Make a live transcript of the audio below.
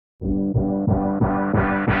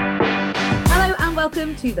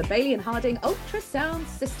welcome to the Bailey and Harding Ultrasound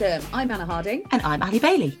System. I'm Anna Harding. And I'm Ali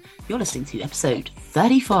Bailey. You're listening to episode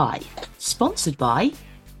 35, sponsored by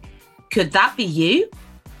Could That Be You?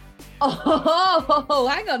 Oh,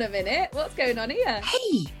 hang on a minute. What's going on here?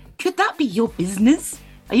 Hey, could that be your business?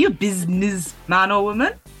 Are you a business man or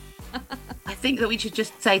woman? I think that we should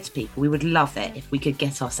just say to people we would love it if we could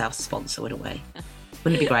get ourselves a sponsor in a way.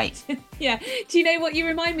 Wouldn't it be great? Yeah. Do you know what you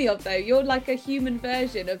remind me of, though? You're like a human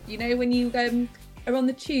version of, you know, when you are on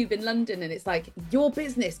the tube in London and it's like, your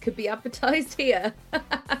business could be advertised here.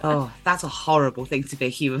 Oh, that's a horrible thing to be a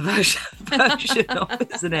human version of,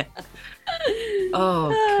 isn't it? Oh,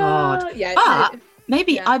 God. Yeah. But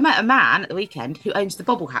maybe I met a man at the weekend who owns the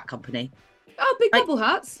Bobble Hat Company. Oh, big bubble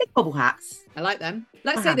hats. Big bobble hats. I like them.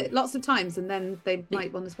 Let's say that lots of times and then they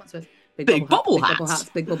might want to sponsor us. Big bobble hats.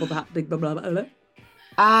 Big bubble hats. Big bubble hat. Big bubble hat.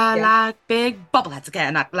 I like big bubble hats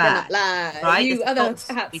again. Not lie. Right? You other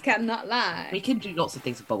hats cannot lie. We can do lots of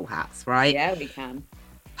things with bubble hats, right? Yeah, we can.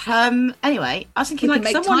 Anyway, I was thinking We like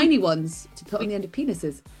can make someone... tiny ones to put on the end of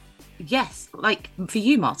penises. Yes, like for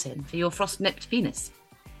you, Martin, for your frost-nipped penis.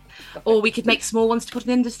 Or we could make small ones to put on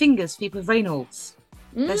the end of fingers for people with Raynaud's.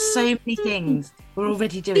 There's so many things we're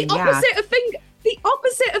already doing. The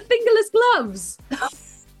opposite of fingerless gloves.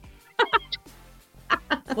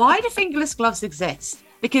 Why do fingerless gloves exist?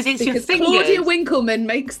 Because your fingers. Claudia Winkleman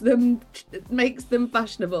makes them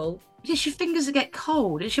fashionable. It's your fingers that get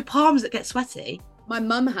cold. It's your palms that get sweaty. My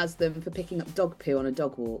mum has them for picking up dog poo on a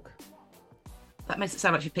dog walk. That makes it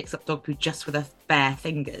sound like she picks up dog poo just with her bare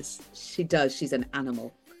fingers. She does. She's an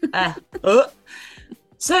animal.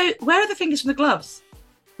 So where are the fingers from the gloves?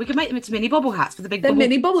 We can make them into mini bobble hats for the big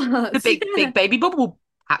mini bobble hats. The big baby bobble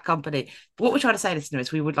hat company. But what we're trying to say,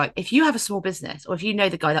 listeners, we would like, if you have a small business or if you know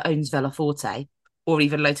the guy that owns Vela Forte or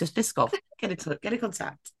even Lotus Biscoff, get in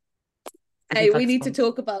contact. Hey, we need to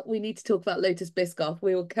talk about Lotus Biscoff.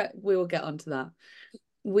 We will get onto that.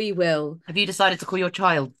 We will. Have you decided to call your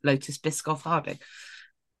child Lotus Biscoff Harding?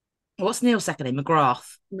 What's Neil's second name?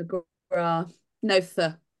 McGrath. No,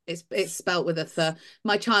 th. It's spelt with a th.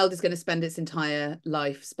 My child is going to spend its entire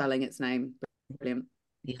life spelling its name. Brilliant.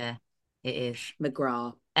 Yeah, it is.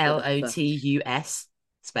 McGrath. Lotus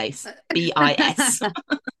space BIS.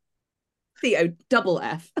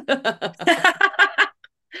 COFF.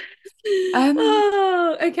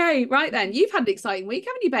 Okay, right then. You've had an exciting week,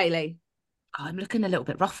 haven't you, Bailey? I'm looking a little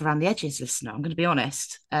bit rough around the edges, listener. I'm going to be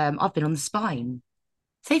honest. I've been on the spine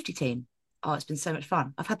safety team. Oh, it's been so much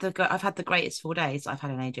fun. I've had the greatest 4 days I've had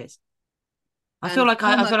in ages. I feel like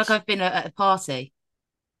I've been at a party.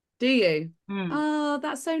 Do you? Oh,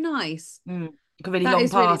 that's so nice. Like a really long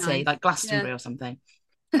party, really nice. Like Glastonbury or something.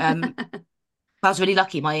 I was really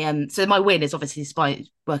lucky. So my win is obviously spine,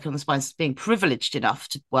 working on the spine, being privileged enough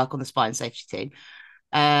to work on the spine safety team.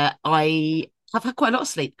 I have had quite a lot of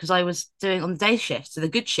sleep because I was doing on the day shift, so the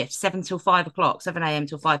good shift, 7 till 5 o'clock, 7 a.m.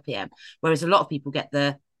 till 5 p.m. Whereas a lot of people get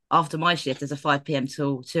after my shift, there's a 5 p.m.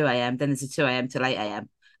 till 2 a.m. Then there's a 2 a.m. till 8 a.m.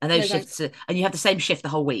 And those shifts, and you have the same shift the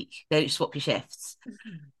whole week. They don't swap your shifts.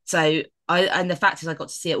 So and the fact is, I got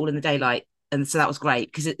to see it all in the daylight, and so that was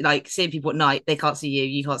great because like seeing people at night, they can't see you,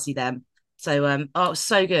 you can't see them. So it was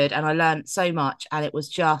so good, and I learned so much, and it was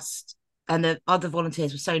just, and the other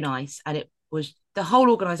volunteers were so nice, and it was, the whole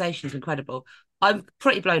organisation is incredible. I'm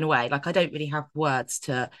pretty blown away. Like I don't really have words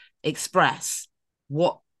to express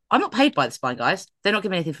what. I'm not paid by the spine guys. They're not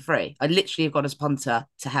giving anything for free. I literally have gone as punter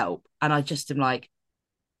to help, and I just am like,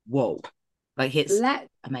 whoa, like it's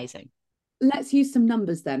amazing. Let's use some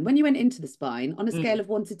numbers then. When you went into the spine, on a scale of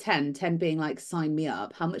 1 to 10, 10 being like sign me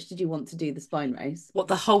up, how much did you want to do the spine race? What,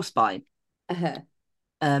 the whole spine?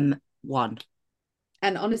 1.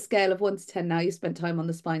 And on a scale of 1 to 10, now you spent time on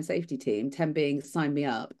the spine safety team, 10 being sign me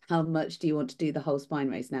up, how much do you want to do the whole spine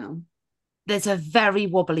race now? There's a very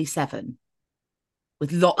wobbly 7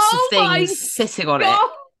 with lots of things sitting on it.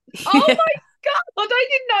 Oh my God, I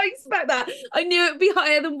did not expect that. I knew it'd be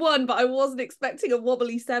higher than 1, but I wasn't expecting a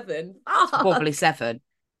wobbly 7. Wobbly 7.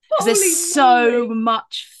 Because there's so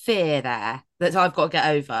much fear there that I've got to get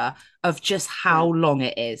over of just how long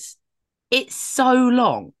it is. It's so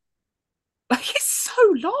long. Like, it's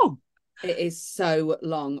so long. It is so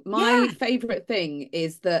long. My favourite thing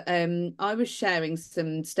is that I was sharing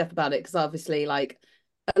some stuff about it because obviously, like,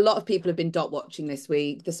 a lot of people have been dot watching this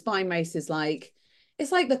week. The spine race is like,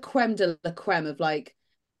 it's like the creme de la creme of like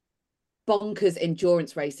bonkers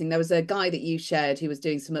endurance racing. There was a guy that you shared who was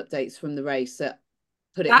doing some updates from the race that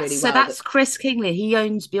put it really well. So that's Chris Kingley. He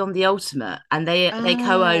owns Beyond the Ultimate, and they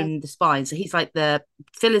co-own the spine. So he's like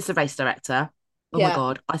Phil is the race director, Oh my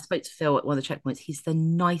God. I spoke to Phil at one of the checkpoints. He's the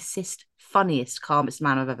nicest, funniest, calmest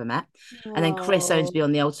man I've ever met. And then Chris owns Oh.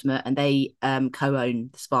 Beyond the Ultimate and they co-own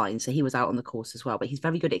the spine. So he was out on the course as well. But he's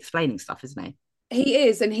very good at explaining stuff, isn't he? He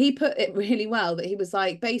is, and he put it really well that he was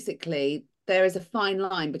like, basically, there is a fine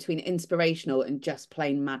line between inspirational and just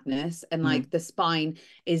plain madness. And Mm. like the spine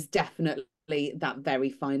is definitely that very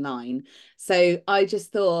fine line. So I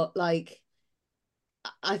just thought like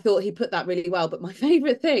I thought he put that really well. But my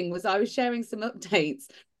favorite thing was I was sharing some updates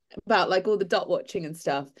about like all the dot watching and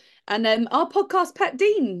stuff. And then our podcast pet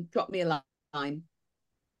Dean dropped me a line.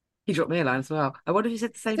 He dropped me a line as well. I wonder if he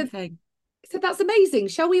said the same So thing. he said, that's amazing.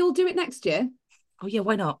 Shall we all do it next year? Oh, yeah,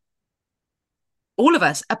 why not? All of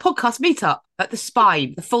us, a podcast meetup at the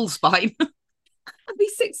spine, the full spine. I'd be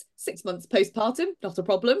six months postpartum, not a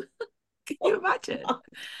problem. Can you imagine? No.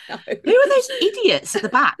 Who are those idiots at the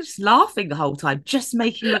back just laughing the whole time, just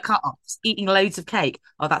making the cut-offs, eating loads of cake?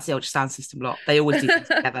 Oh, that's the old sound system lot. They always do things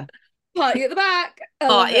together. Party at the back.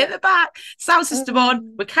 Party at the back. Sound system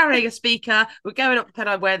on. We're Oh. carrying a speaker. We're going up the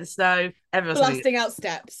Pennine Way in the snow. Everyone's Blasting out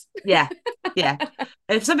steps. Yeah, yeah.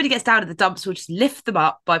 And if somebody gets down in the dumps, we'll just lift them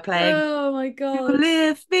up by playing Oh my "You God.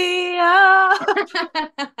 Lift Me Up."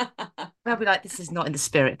 They'll be like, this is not in the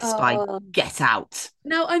spirit of the spine. Oh. Get out.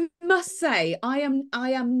 Now I must say, I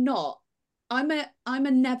am not. I'm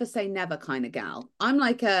a never say never kind of gal. I'm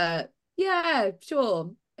like a yeah,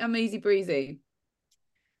 sure. I'm easy breezy.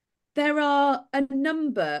 There are a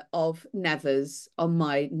number of nevers on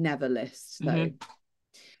my never list, though. Mm-hmm.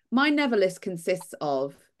 My never list consists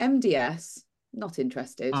of MDS, not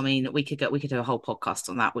interested. I mean, we could do a whole podcast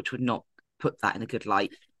on that, which would not put that in a good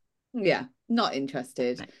light. Yeah, not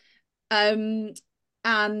interested. No.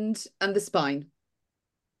 And the spine.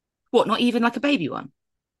 What? Not even like a baby one?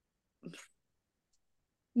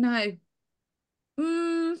 No.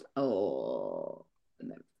 Oh,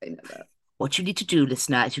 never say never. What you need to do,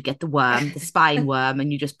 listener, is you get the worm, the spine worm,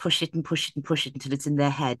 and you just push it and push it and push it until it's in their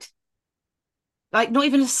head. Like not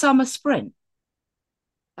even a summer sprint.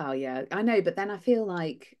 Oh yeah, I know, but then I feel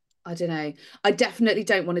like I don't know. I definitely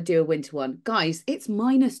don't want to do a winter one. Guys, it's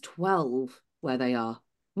 -12 where they are.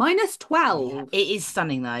 Minus Yeah, 12. it is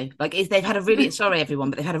stunning though. Like they've had a really sorry everyone,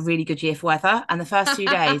 but they've had a really good year for weather, and the first 2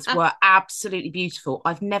 days were absolutely beautiful.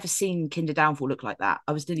 I've never seen Kinder Downfall look like that.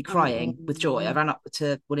 I was nearly crying with joy. I ran up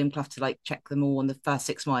to William Clough to like check them all on the first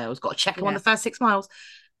 6 miles. Got to check them on the first 6 miles,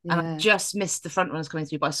 and I just missed the front runners coming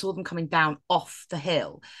through, but I saw them coming down off the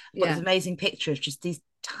hill. Got this amazing picture of just these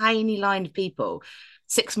tiny line of people.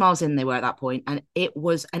 6 miles in they were at that point, and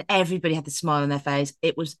everybody had the smile on their face.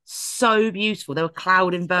 It was so beautiful. There were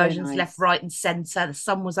cloud inversions left, right, and center. The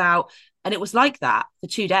sun was out, and it was like that for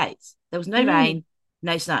 2 days. There was no rain,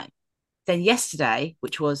 no snow. Then yesterday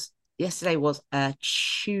was a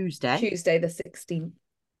Tuesday the 16th.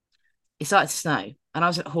 it started to snow, and I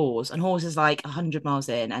was at Hawes, and Hawes is like 100 miles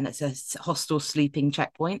in, and it's a hostel sleeping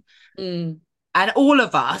checkpoint. And all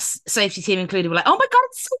of us, safety team included, were like, oh my God,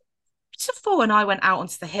 it's so beautiful. And I went out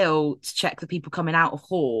onto the hill to check the people coming out of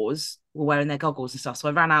Hawes were wearing their goggles and stuff. So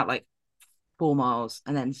I ran out like 4 miles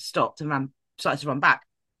and then stopped and started to run back.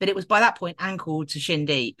 But it was by that point ankle to shin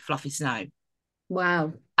deep, fluffy snow.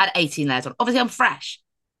 Wow. I had 18 layers on. Obviously, I'm fresh.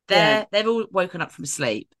 They've all woken up from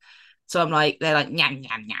sleep. So they're like, nyam,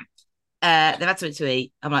 nyam, nyam. They've had something to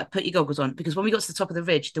eat. I'm like, put your goggles on. Because when we got to the top of the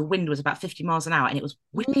ridge, the wind was about 50 miles an hour and it was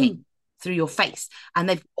whipping through your face.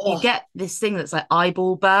 And you get this thing that's like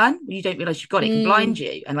eyeball burn. You don't realize you've got it. It can blind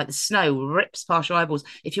you. And like the snow rips past your eyeballs.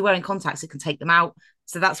 If you're wearing contacts, it can take them out.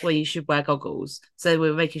 So that's why you should wear goggles. So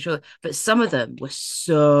we were making sure. But some of them were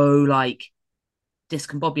so like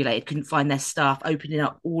discombobulated, couldn't find their stuff, opening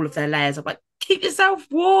up all of their layers. I'm like, keep yourself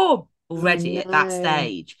warm. Already at that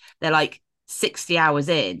stage. They're like 60 hours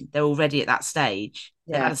in, they're already at that stage.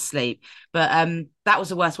 They've had a sleep. But that was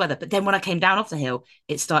the worst weather. But then when I came down off the hill,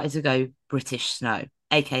 it started to go British snow,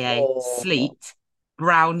 aka sleet,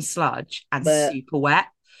 brown sludge, and super wet.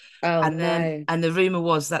 And the rumor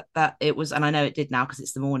was that it was, and I know it did now because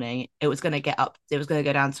it's the morning, it was going to go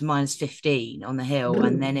down to -15 on the hill,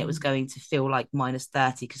 and then it was going to feel like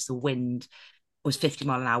 -30 because the wind was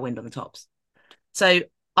 50-mile-an-hour wind on the tops. So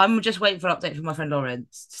I'm just waiting for an update from my friend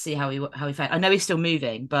Lawrence to see how he felt. I know he's still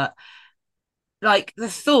moving, but like the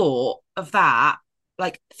thought of that,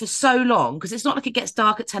 like for so long, because it's not like it gets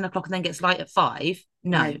dark at 10 o'clock and then gets light at 5.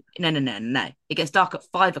 No. It gets dark at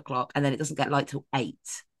 5 o'clock and then it doesn't get light till 8.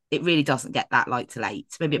 It really doesn't get that light till 8.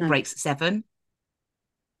 Maybe it breaks at 7.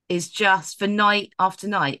 Is just for night after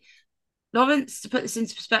night. Lawrence, to put this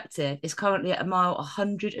into perspective, is currently at a mile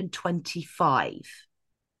 125.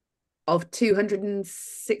 Of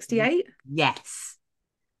 268? Yes.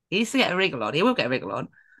 He needs to get a wriggle on. He will get a wriggle on.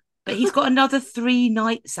 but he's got another 3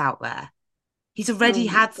 nights out there. He's Oh already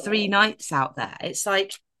my had three God. nights out there. It's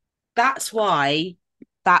like, that's why,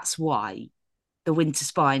 that's why the Winter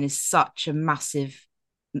Spine is such a massive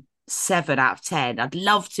 7 out of 10. I'd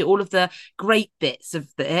love to, all of the great bits of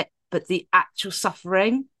it, but the actual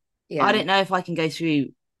suffering, I Yeah. don't know if I can go through.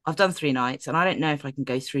 I've done 3 nights, and I don't know if I can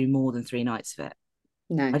go through more than 3 nights of it.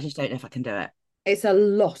 I No. just don't know if I can do it. It's a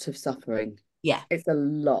lot of suffering. Yeah. It's a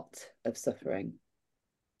lot of suffering.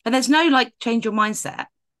 And there's no like change your mindset.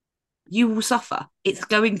 You will suffer. It's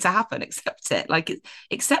going to happen. Accept it. Like,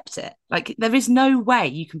 accept it. Like, there is no way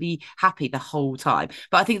you can be happy the whole time.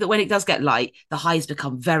 But I think that when it does get light, the highs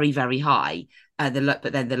become very, very high, but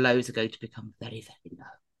then the lows are going to become very, very low.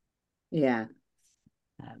 Yeah.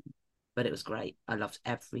 Um, but it was great. I loved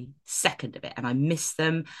every second of it, and I miss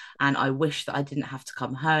them. And I wish that I didn't have to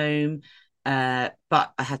come home, but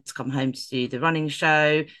I had to come home to do the running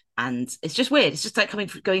show, and it's just weird. It's just like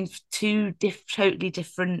going two totally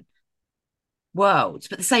different worlds,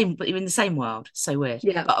 but you're in the same world. So weird.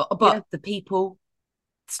 Yeah. Yeah. But the people,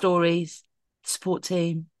 stories, support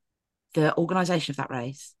team, the organisation of that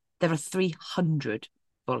race. There are 300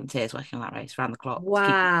 volunteers working on that race around the clock to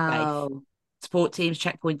keep people safe. Wow. Support teams,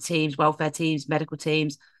 checkpoint teams, welfare teams, medical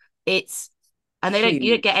teams. It's and they don't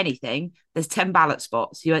you don't get Huge. anything. There's 10 ballot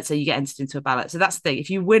spots. You get entered into a ballot. So that's the thing. If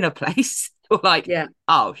you win a place, you're like, Yeah.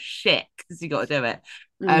 oh shit, because you got to do it.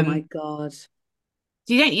 Oh my Um, God. so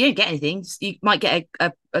you don't get anything. You might get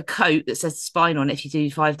a coat that says spine on it if you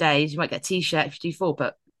do 5 days. You might get a t-shirt if you do four.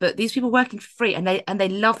 But these people working for free, and they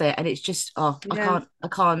love it. And it's just, oh, Yeah.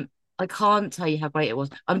 I can't tell you how great it was.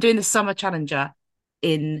 I'm doing the summer challenger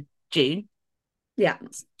in June, Yeah.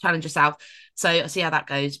 Challenger South. So I'll see how that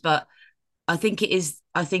goes. But I think it is.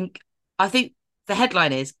 I think the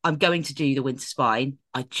headline is I'm going to do the winter spine.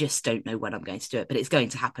 I just don't know when I'm going to do it, but it's going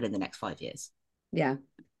to happen in the next 5 years. Yeah.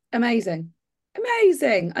 Amazing.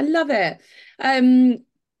 Amazing. I love it.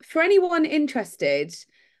 For anyone interested,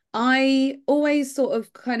 I always sort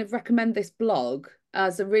of kind of recommend this blog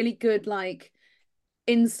as a really good like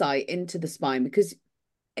insight into the spine because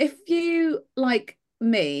if you like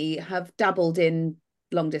me have dabbled in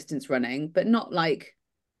long distance running, but not like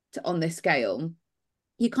on this scale,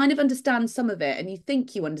 you kind of understand some of it and you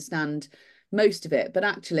think you understand most of it, but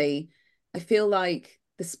actually, I feel like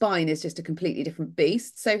the spine is just a completely different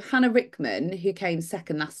beast. So Hannah Rickman, who came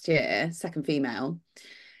second last year, second female,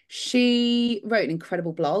 she wrote an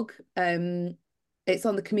incredible blog. It's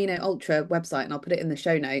on the Camino Ultra website, and I'll put it in the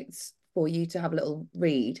show notes for you to have a little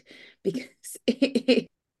read because it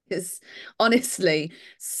is honestly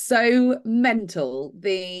so mental.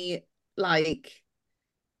 The like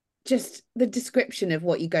just the description of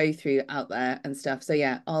what you go through out there and stuff. So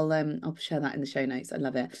yeah, I'll share that in the show notes. I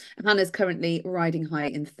love it. And Hannah's currently riding high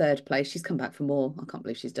in third place. She's come back for more. I can't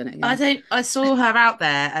believe she's done it again. I saw her out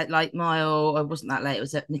there at like mile. It wasn't that late. It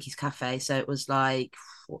was at Nikki's Cafe, so it was like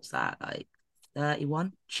what's that like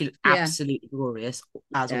 31. She looked Yeah, absolutely glorious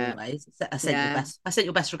as yeah, always. I sent your yeah. best. I sent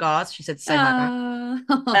your best regards. She said to say hi back. Um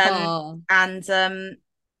Ah, and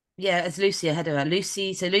yeah, it's Lucy ahead of her.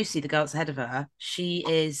 Lucy, the girl that's ahead of her, she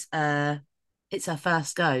is it's her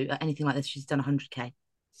first go at anything like this. She's done 100K.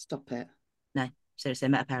 stop it. No, seriously, I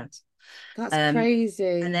met her parents. That's Um and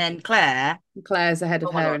crazy. then Claire. Claire's ahead of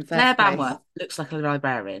Oh my her God. in Claire first place. Banworth looks like a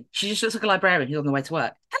librarian. She just looks like a librarian who's on the way to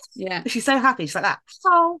work. Yeah. She's so happy. She's like that.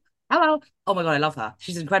 Hello. Hello. Oh my God, I love her.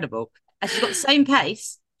 She's incredible. And she's got the same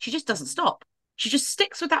pace. She just doesn't stop. She just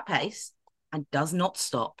sticks with that pace and does not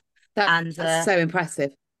stop. And That's so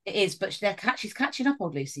impressive. it is, but she's catching up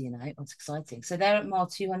on Lucy, you know. It's exciting. So they're at mile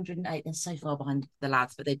 208. They're so far behind the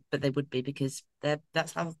lads, but they would be because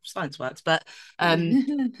that's how science works. But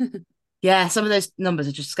yeah, some of those numbers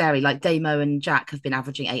are just scary. Like Damo and Jack have been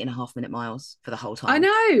averaging 8.5 minute miles for the whole I time.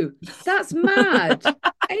 know. That's mad.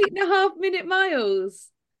 8.5 minute miles.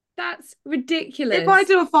 That's If I ridiculous.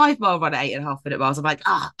 do a 5 mile run at 8.5 minute miles, I'm like,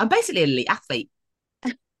 I'm basically an elite athlete.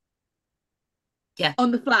 Yeah,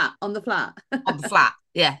 On the flat, on the flat. on the flat.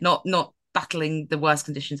 Yeah, not battling the worst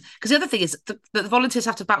conditions. Because the other thing is the volunteers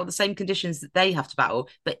have to battle the same conditions that they have to battle.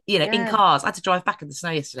 But you know, in Yeah. cars, I had to drive back in the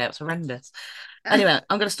snow yesterday. It was horrendous. Anyway,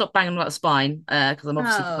 I'm going to stop banging about the spine because I'm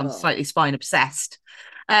obviously become Oh, slightly spine obsessed.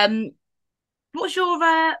 What's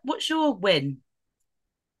your win?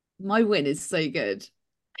 my win is so good. So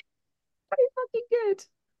fucking good.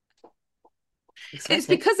 It's Exciting.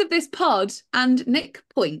 because of this pod and Nick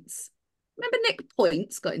Points. Remember Nick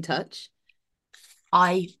Points got in touch?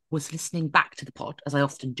 I was listening back to the pod as I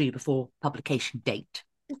often do before publication date.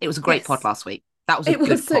 It was a great pod Yes, last week. That was a it good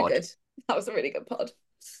was so pod. good. That was a really good pod.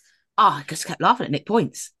 I just kept laughing at Nick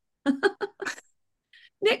Points.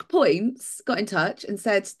 Nick Points got in touch and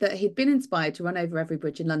said that he'd been inspired to run over every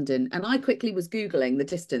bridge in London. And I quickly was Googling the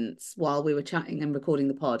distance while we were chatting and recording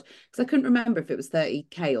the pod because I couldn't remember if it was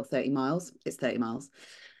 30K or 30 miles. It's 30 miles.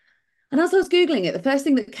 And as I was Googling it, the first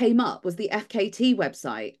thing that came up was the FKT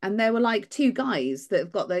website. And there were like two guys that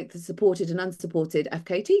have got like the supported and unsupported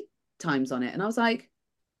FKT times on it. And I was like,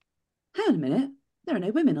 hang on a minute, there are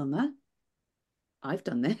no women on there. I've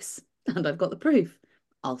done this and I've got the proof.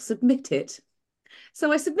 I'll submit it.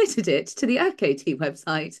 So I submitted it to the FKT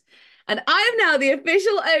website. And I am now the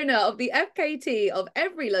official owner of the FKT of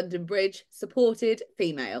every London bridge supported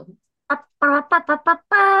female.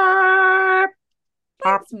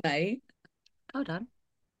 Thanks, mate. Well done.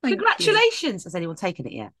 Thank Congratulations. You. Has anyone taken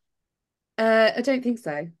it yet? I don't think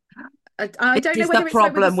so. I don't know whether it's the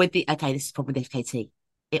problem with the this is the problem with the FKT.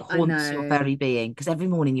 It haunts your very being because every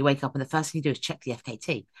morning you wake up and the first thing you do is check the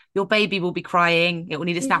FKT. Your baby will be crying. It will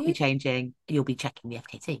need a nappy changing. You'll be checking the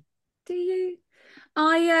FKT. Do you?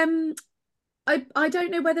 I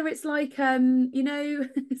don't know whether it's like Strava.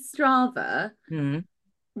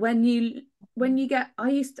 When you get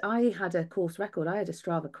I had a course record. I had a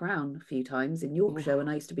Strava crown a few times in Yorkshire when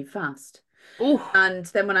I used to be fast. And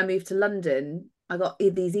then when I moved to London, I got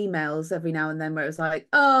these emails every now and then where it was like,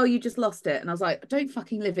 oh, you just lost it. And I was like, I don't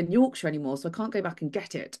fucking live in Yorkshire anymore, so I can't go back and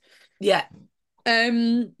get it. Yeah.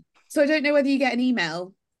 So I don't know whether you get an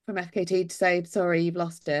email from FKT to say, sorry, you've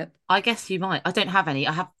lost it. I guess you might. I don't have any.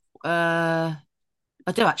 I have I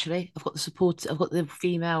do actually. I've got the support. I've got the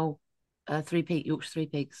female Yorkshire Three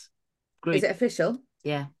Peaks group. Is it official?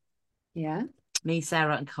 Yeah. Yeah. Me,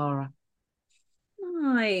 Sarah, and Cara.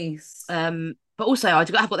 Nice. But also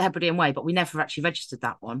I've got the Hebridean Way, but we never actually registered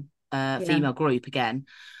that one. Female group again.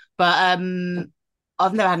 But I've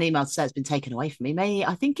never had an email to say it's been taken away from me. Maybe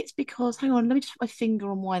I think it's because hang on, let me just put my finger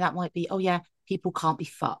on why that might be. Oh yeah, people can't be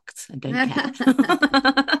fucked and don't care.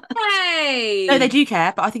 Hey, no, they do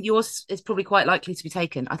care, but I think yours is probably quite likely to be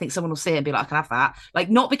taken. I think someone will see it and be like, I can have that. Like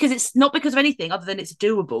not because of anything other than it's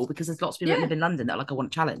doable, because there's lots of people that live in London that are like, I want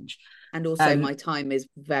a challenge. And also my time is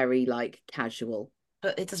very like casual.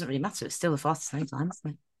 But it doesn't really matter. It's still the fastest lane time,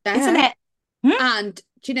 isn't it? Isn't it? And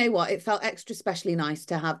do you know what? It felt extra specially nice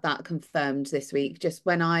to have that confirmed this week. Just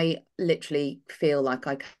when I literally feel like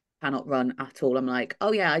I cannot run at all, I'm like,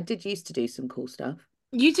 oh yeah, I did used to do some cool stuff.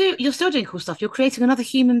 You're still doing cool stuff. You're creating another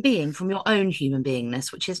human being from your own human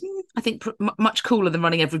beingness, which is, I think, much cooler than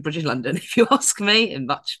running every bridge in London, if you ask me, and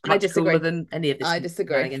much cooler than any of this. I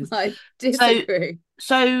disagree. I disagree.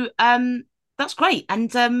 So that's great.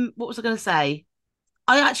 And what was I going to say?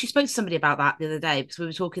 I actually spoke to somebody about that the other day because we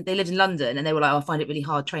were talking. They lived in London and they were like, oh, I find it really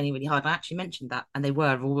hard, training really hard. And I actually mentioned that, and they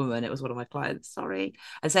were a woman. It was one of my clients. Sorry,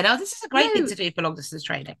 and said, oh, this is a great thing to do for long distance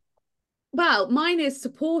training. Well, mine is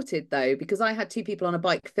supported though, because I had two people on a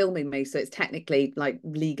bike filming me. So it's technically like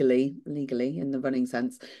legally in the running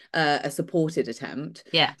sense, a supported attempt.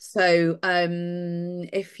 Yeah. So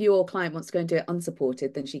if your client wants to go and do it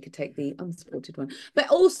unsupported, then she could take the unsupported one. But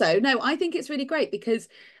also, no, I think it's really great because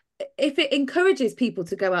if it encourages people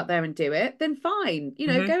to go out there and do it, then fine,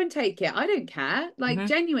 go and take it. I don't care. Like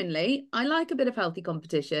genuinely, I like a bit of healthy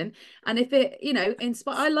competition. And if it,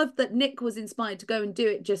 I love that Nick was inspired to go and do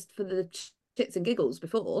it just for the shits and giggles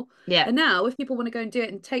before. Yeah. And now if people want to go and do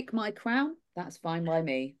it and take my crown, that's fine by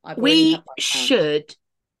me. We should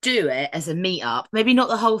do it as a meetup, maybe not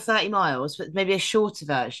the whole 30 miles, but maybe a shorter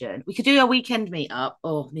version. We could do a weekend meetup,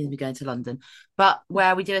 or maybe going to London, but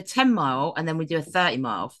where we do a 10 mile and then we do a 30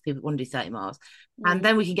 mile for people who want to do 30 miles. And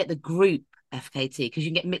then we can get the group FKT because you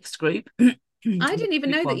can get mixed group. I didn't even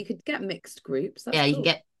know that you could get mixed groups. That's cool.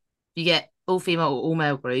 you get all female or all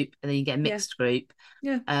male group, and then you get a mixed group.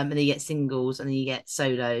 Yeah. And then you get singles, and then you get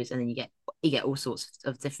solos, and then you get all sorts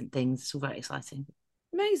of different things. It's all very exciting.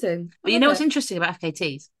 Amazing. But you know what's interesting about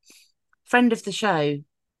FKTs? Friend of the show,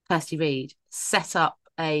 Kirsty Reed, set up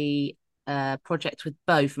a project with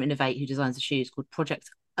Bo from Innovate, who designs the shoes, called Project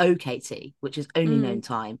OKT, which is only known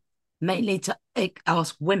time, mainly to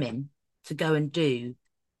ask women to go and do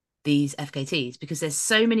these FKTs because there's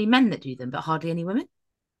so many men that do them, but hardly any women.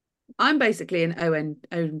 I'm basically an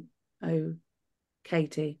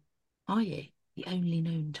OKT. Are you? The only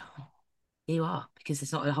known time. You are, because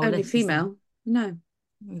there's not a whole only list. Female. No.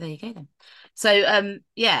 There you go then. So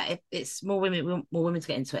it's more women to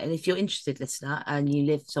get into it. And if you're interested, listener, and you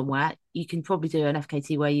live somewhere, you can probably do an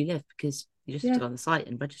FKT where you live because you just have to go on the site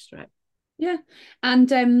and register it. Yeah. And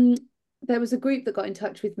there was a group that got in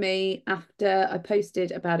touch with me after I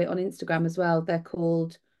posted about it on Instagram as well. They're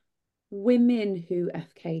called Women Who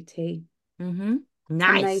FKT.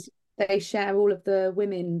 Nice. And they share all of the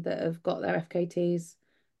women that have got their FKTs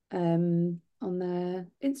on their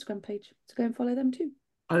Instagram page. So go and follow them too.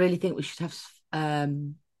 I really think we should have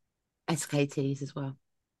SKTs as well.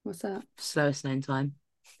 What's that? Slowest known time.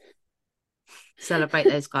 Celebrate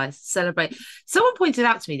those guys. Celebrate. Someone pointed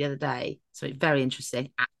out to me the other day, something very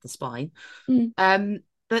interesting at the Spine.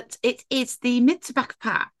 But it is the mid to back of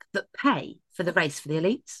pack that pay for the race for the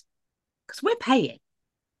elites. Because we're paying.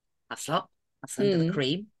 That's not. That's under the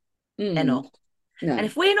cream. They're not. No. And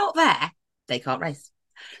if we're not there, they can't race.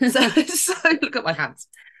 So look at my hands.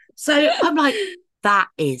 So I'm like, that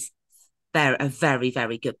is a very,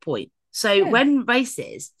 very good point. So when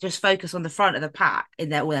races just focus on the front of the pack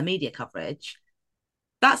in all their media coverage,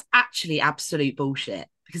 that's actually absolute bullshit.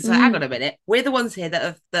 Because it's like, hang on a minute, we're the ones here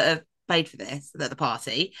that have paid for this at the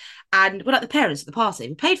party, and we're like the parents at the party.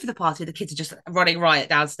 We paid for the party, the kids are just running riot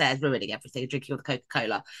downstairs, ruining everything, drinking all the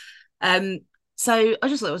Coca-Cola. So I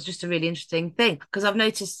just thought it was just a really interesting thing, because I've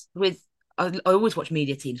noticed I always watch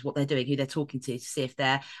media teams, what they're doing, who they're talking to see if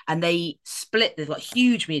and they split. They've got a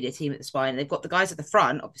huge media team at the Spine. They've got the guys at the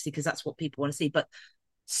front, obviously, because that's what people want to see. But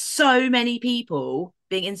so many people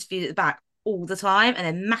being interviewed at the back all the time, and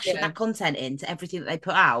then mashing that content into everything that they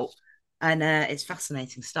put out. And it's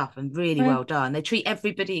fascinating stuff and really well done. They treat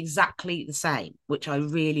everybody exactly the same, which I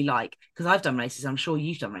really like, because I've done races, I'm sure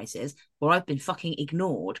you've done races, where I've been fucking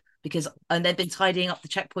ignored and they've been tidying up the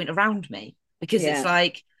checkpoint around me, because it's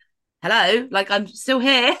like, hello, like I'm still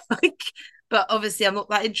here, like, but obviously I'm not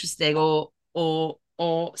that interesting or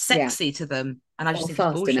sexy to them, and I just think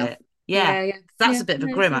it's bullshit enough. That's a bit of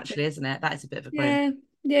a grim, actually, isn't it? That is a bit of a grim.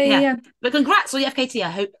 Yeah. But congrats on your FKT.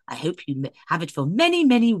 I hope you have it for many,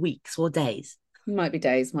 many weeks or days. Might be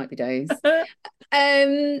days. Have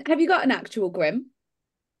you got an actual grim?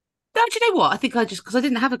 No, do you know what? I think because I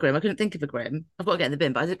didn't have a grim, I couldn't think of a grim. I've got to get in the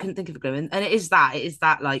bin, but I couldn't think of a grim. And it is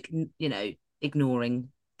that like, ignoring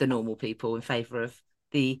the normal people in favour of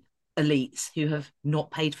the elites who have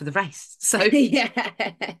not paid for the race. So there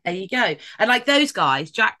you go. And like those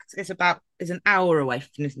guys, Jack is an hour away from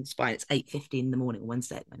finishing the Spine. It's 8:50 in the morning on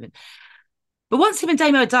Wednesday at the moment. But once him and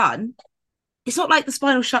Damo are done, it's not like the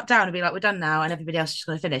Spine will shut down and be like, we're done now, and everybody else is just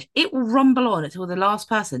going to finish. It will rumble on until the last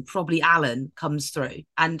person, probably Alan, comes through,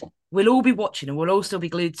 and we'll all be watching and we'll all still be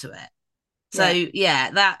glued to it. So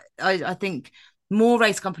that I think more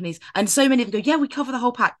race companies, and so many of them go, we cover the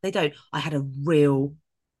whole pack. They don't. I had a real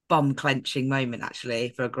bum clenching moment, actually,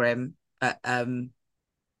 for a grim at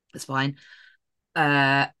it's fine.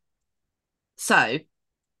 So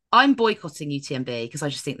I'm boycotting UTMB because I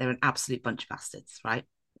just think they're an absolute bunch of bastards, right?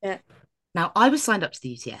 Now, I was signed up to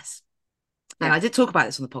the UTS, and I did talk about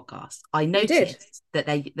this on the podcast. I noticed that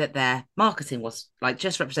their marketing was like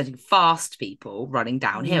just representing fast people running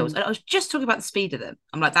down hills, and I was just talking about the speed of them.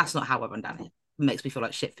 I'm like, that's not how I run down here. It makes me feel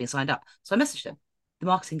like shit being signed up. So I messaged them. The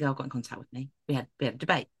marketing girl got in contact with me. We had a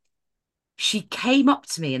debate. She came up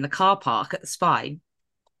to me in the car park at the Spine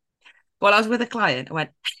while I was with a client and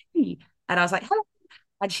went, hey. And I was like, hello.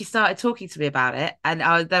 And she started talking to me about it. And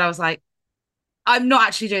then I was like, I'm not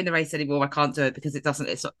actually doing the race anymore. I can't do it because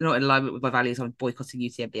it's not in alignment with my values. I'm boycotting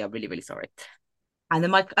UTMB. I'm really, really sorry. And then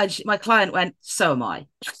my client went, so am I.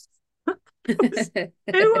 Who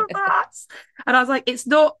of us? And I was like, it's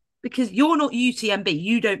not because you're not UTMB.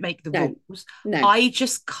 You don't make the rules. No. I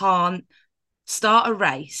just can't start a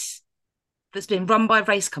race that's been run by a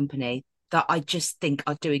race company that I just think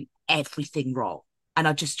are doing everything wrong and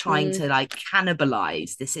are just trying to like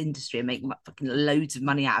cannibalize this industry and make fucking loads of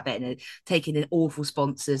money out of it, and taking in awful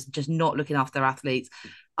sponsors, just not looking after their athletes.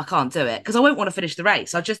 I can't do it because I won't want to finish the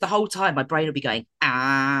race. I just, the whole time my brain will be going,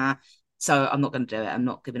 so I'm not going to do it. I'm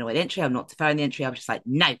not giving away the entry. I'm not deferring the entry. I'm just like,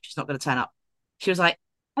 no, just not going to turn up. She was like,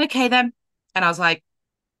 okay then. And I was like,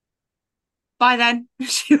 bye then.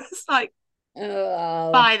 She was like,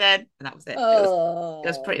 bye then. And that was it. It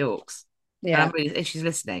was pretty orcs. Yeah. And if she's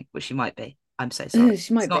listening, which she might be, I'm so sorry.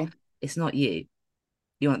 She might be. It's not you.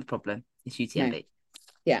 You aren't the problem. It's UTMB. No.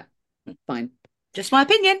 Yeah. Fine. Just my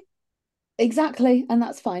opinion. Exactly. And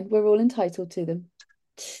that's fine. We're all entitled to them.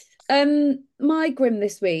 My grim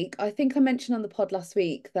this week, I think I mentioned on the pod last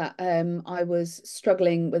week that I was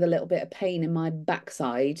struggling with a little bit of pain in my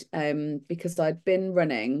backside because I'd been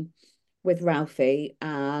running with Ralphie,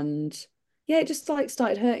 and it just like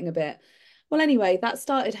started hurting a bit. Well, anyway, that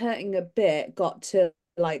started hurting a bit,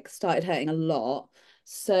 started hurting a lot.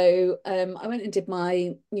 So I went and did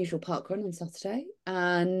my usual park run on Saturday,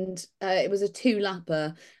 and it was a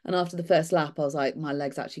 2-lapper. And after the first lap, I was like, my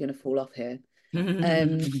leg's actually going to fall off here. So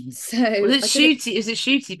was it shooty? Is it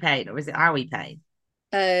shooty pain or is it owie pain?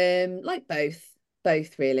 Like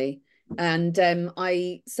both really. And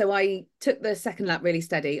I took the second lap really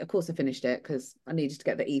steady. Of course, I finished it because I needed to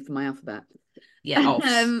get the E for my alphabet. Yeah,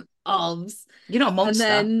 obs. Obs. You're not a And monster.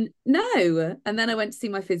 then no, and then I went to see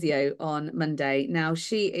my physio on Monday. Now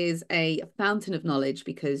she is a fountain of knowledge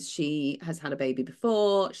because she has had a baby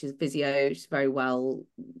before. She's a physio. She's very well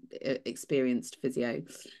experienced physio.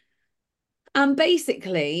 And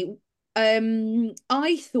basically,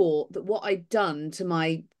 I thought that what I'd done to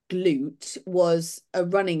my glute was a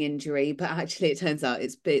running injury, but actually it turns out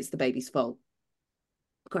it's the baby's fault.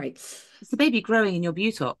 Great. Is the baby growing in your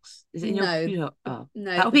buttocks? Is it in your No, buttock? Oh,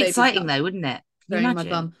 no, that would the be baby's exciting not though, wouldn't it? Can you growing in my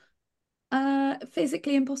imagine? bum.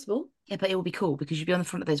 Physically impossible. Yeah, but it will be cool because you'd be on the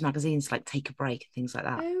front of those magazines, like Take a Break and things like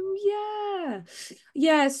that. Oh yeah.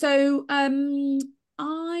 Yeah, so uh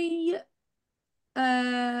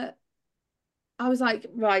I was like,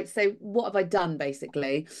 right, so what have I done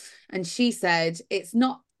basically? And she said, it's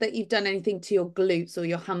not that you've done anything to your glutes or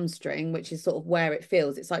your hamstring, which is sort of where it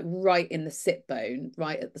feels. It's like right in the sit bone,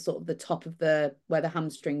 right at the sort of the top of the where the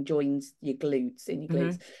hamstring joins your glutes in your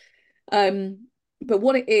glutes. Mm-hmm. But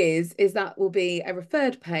what it is that will be a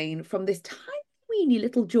referred pain from this tiny weeny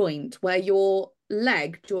little joint where your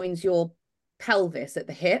leg joins your pelvis at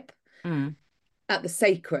the hip, Mm. at the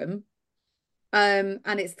sacrum, and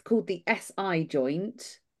it's called the SI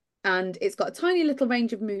joint, and it's got a tiny little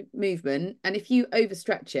range of movement. And if you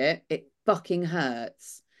overstretch it, it fucking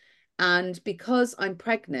hurts. And because I'm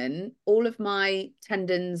pregnant, all of my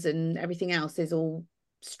tendons and everything else is all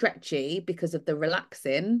stretchy because of the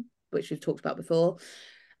relaxin, which we've talked about before.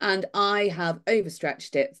 And I have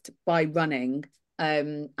overstretched it by running.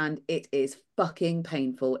 And it is fucking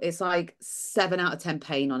painful. It's like 7 out of 10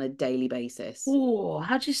 pain on a daily basis. Oh,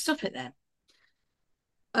 how'd you stop it then?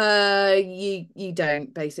 You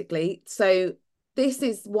don't basically. So this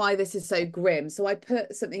is why this is so grim. So I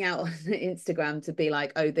put something out on Instagram to be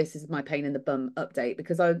like, oh, this is my pain in the bum update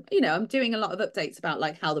because I'm doing a lot of updates about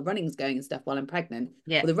like how the running's going and stuff while I'm pregnant.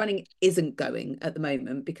 Yeah. Well, the running isn't going at the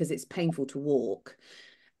moment because it's painful to walk.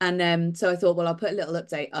 And so I thought, well, I'll put a little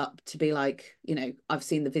update up to be like, I've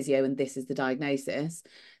seen the physio and this is the diagnosis.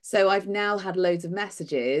 So I've now had loads of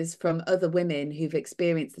messages from other women who've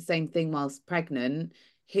experienced the same thing whilst pregnant,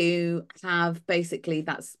 who have basically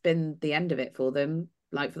that's been the end of it for them.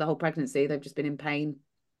 Like for the whole pregnancy, they've just been in pain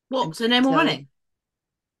What? So no more until running?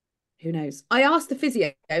 who knows. I asked the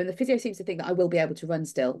physio, and the physio seems to think that I will be able to run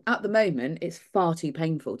still. At the moment, it's far too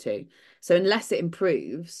painful to. So unless it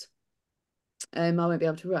improves, I won't be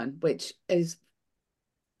able to run, which is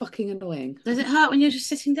fucking annoying. Does it hurt when you're just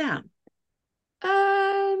sitting down?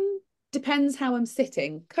 Um, Depends how I'm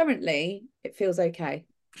sitting. Currently, it feels okay.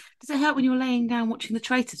 Does it hurt when you're laying down watching The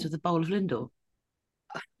Traitors with a bowl of Lindor?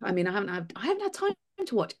 I mean, I haven't had time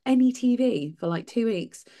to watch any TV for like 2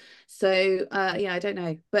 weeks. So yeah, I don't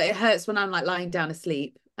know. But it hurts when I'm like lying down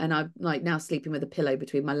asleep and I'm like now sleeping with a pillow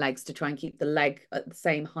between my legs to try and keep the leg at the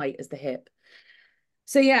same height as the hip.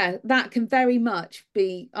 So yeah, that can very much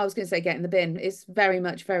be, I was going to say get in the bin. It's very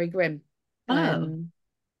much very grim. Oh, Um,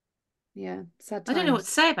 yeah, sad I don't know what to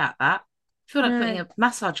times. say about that. I feel like putting No, a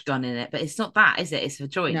massage gun in it, but it's not that, is it? It's a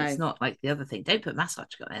joint. It's no, not like the other thing. Don't put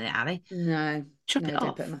massage gun in it, Ali. no, Chop it no,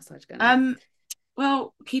 don't put a off. massage gun in it. Um,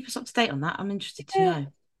 well, keep us up to date on that. I'm interested to Yeah, know.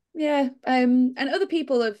 yeah. And other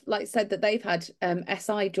people have like said that they've had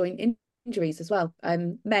SI joint injuries as well.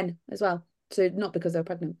 Men as well. So not because they're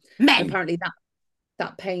pregnant. And Men. apparently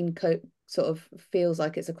that pain sort of feels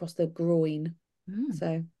like it's across the groin. Mm.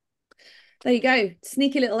 So there you go.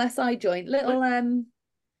 Sneaky little SI joint. A little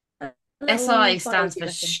SI stands biology for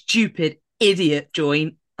lesson. stupid idiot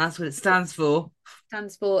joint. That's what it stands for.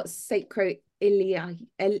 Stands for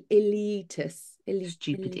sacroiliitis.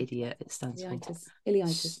 Stupid idiot, it stands for.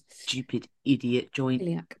 Iliitis. Stupid idiot joint.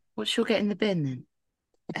 Iliac. What shall get in the bin then?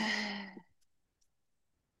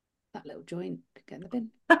 That little joint could get in the bin.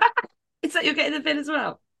 Is that you're getting the bin as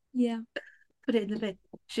well? Yeah. Put it in the bin.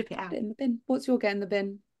 Ship it Put out. it in the bin. What's your get in the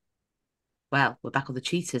bin? Well, we're back on the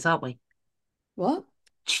cheaters, aren't we? What?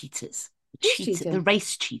 Cheaters. Who's The cheating?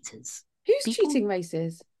 race cheaters. Who's People, cheating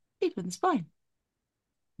races? people in the spine.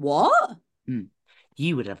 What? Mm.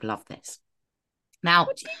 You would have loved this. Now,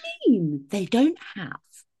 What do you mean? they don't have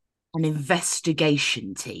an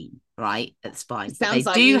investigation team, right, at the spine, It but they sounds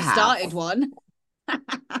like do you have started one.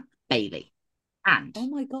 Bailey and Oh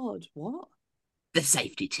my God, what? the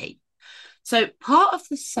safety team. So part of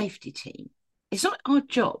the safety team, it's not our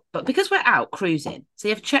job, but because we're out cruising, so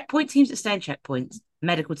you have checkpoint teams that stay in checkpoints,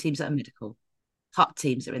 medical teams that are medical, hut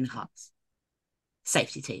teams that are in the huts,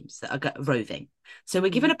 safety teams that are roving. So we're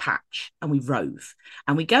given a patch and we rove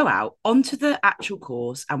and we go out onto the actual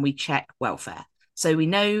course and we check welfare. So we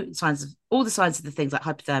know all the signs of the things like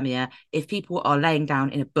hypothermia. If people are laying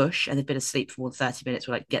down in a bush and they've been asleep for more than 30 minutes,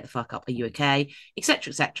 we're like, get the fuck up. Are you okay?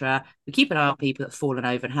 Etc. Etc. We keep an eye on people that have fallen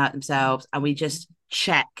over and hurt themselves, and we just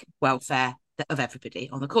check welfare of everybody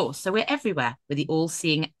on the course. So we're everywhere with the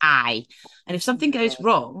all-seeing eye. And if something goes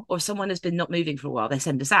wrong, or if someone has been not moving for a while, they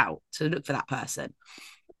send us out to look for that person.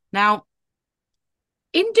 Now,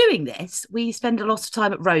 in doing this, we spend a lot of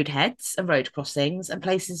time at roadheads and road crossings and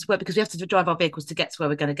places where, because we have to drive our vehicles to get to where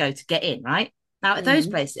we're going to go to get in, right? Now, at those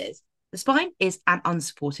places, the spine is an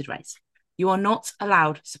unsupported race. You are not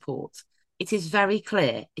allowed support. It is very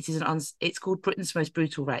clear. It is it's called Britain's most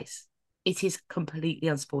brutal race. It is completely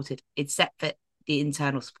unsupported, except for the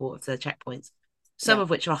internal support of the checkpoints, some of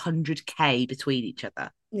which are 100k between each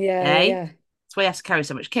other. Yeah, okay? yeah. That's why you have to carry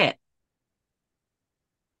so much kit.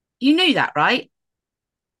 You knew that, right?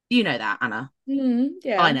 You know that, Anna.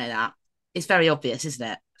 Yeah. I know that. It's very obvious, isn't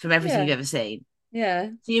it? From everything you've ever seen. Yeah.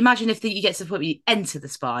 So you imagine if you get to the point where you enter the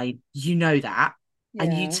spine, you know that,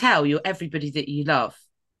 and you tell everybody that you love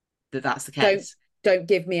that that's the case. Don't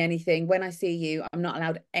give me anything. When I see you, I'm not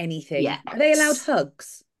allowed anything. Yeah. Are they allowed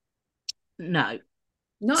hugs? No.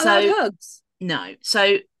 Not allowed hugs? No.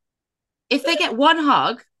 So if they get one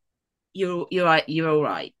hug, you're right. You're all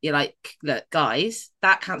right. You're like, look, guys,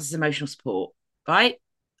 that counts as emotional support, right?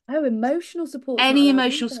 Oh, emotional support's not Any allowed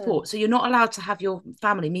emotional either. support. So you're not allowed to have your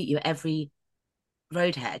family meet you at every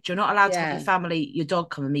roadhead. You're not allowed to have your family, your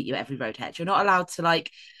dog come and meet you at every roadhead. You're not allowed to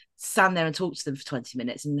like stand there and talk to them for 20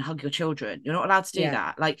 minutes and hug your children. You're not allowed to do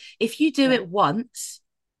that. Like if you do it once,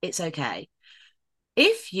 it's okay.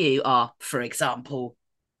 If you are, for example,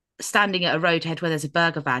 standing at a roadhead where there's a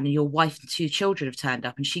burger van and your wife and 2 children have turned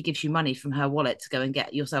up and she gives you money from her wallet to go and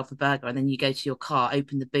get yourself a burger, and then you go to your car,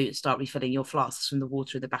 open the boot, start refilling your flasks from the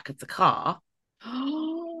water in the back of the car,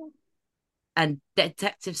 and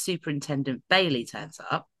Detective Superintendent Bailey turns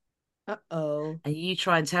up. And you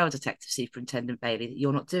try and tell Detective Superintendent Bailey that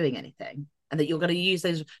you're not doing anything and that you're going to use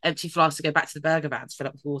those empty flasks to go back to the burger van to fill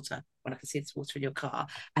up with water when I can see this water in your car.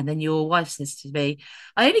 And then your wife says to me,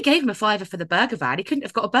 I only gave him a £5 for the burger van. He couldn't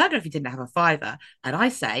have got a burger if he didn't have a £5. And I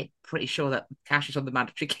say, pretty sure that cash is on the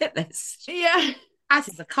mandatory kit list. Yeah. As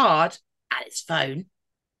is a card and his phone.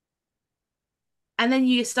 And then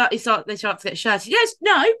they start to get shirty. Yes,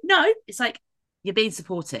 no. It's like, you're being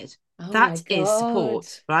supported. That is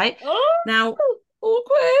support, right? Now,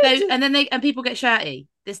 awkward. So, and people get shirty.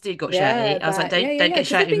 This dude got shirty. I was like, don't get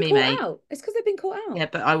shirty with me, mate. It's because they've been caught out. Yeah,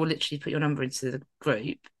 but I will literally put your number into the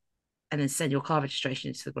group and then send your car registration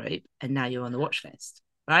into the group, and now you're on the watch list,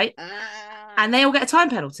 right? And they all get a time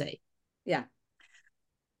penalty. Yeah.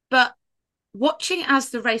 But watching as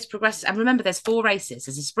the race progresses, and remember, there's 4 races.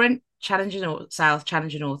 There's a sprint, Challenger North, South,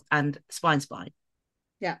 Challenger North, and Spine.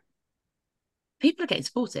 Yeah. People are getting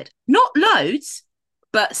supported. Not loads,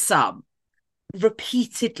 but some.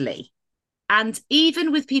 Repeatedly. And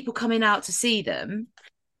even with people coming out to see them,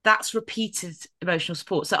 that's repeated emotional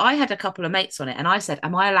support. So I had a couple of mates on it, and I said,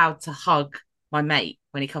 am I allowed to hug my mate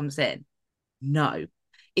when he comes in? No.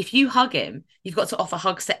 If you hug him, you've got to offer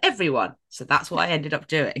hugs to everyone. So that's what I ended up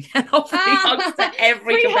doing, and offering hugs to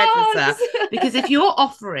every competitor. Because if you're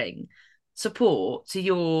offering support to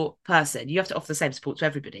your person, you have to offer the same support to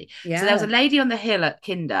everybody. So there was a lady on the hill at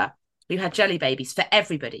Kinder who had jelly babies for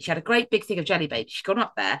everybody. She had a great big thing of jelly babies. She'd gone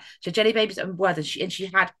up there. She had jelly babies and Werthers. And she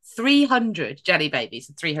had 300 jelly babies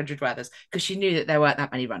and 300 Werthers because she knew that there weren't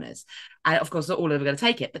that many runners. And of course, not all of them were going to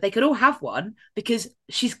take it, but they could all have one because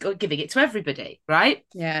she's giving it to everybody, right?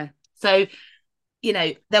 Yeah. So,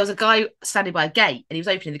 there was a guy standing by a gate and he was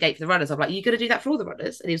opening the gate for the runners. I'm like, you going to do that for all the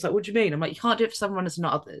runners? And he was like, what do you mean? I'm like, you can't do it for some runners and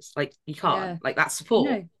not others. Like, you can't. Like, that's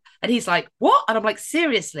support. No. And he's like, what? And I'm like,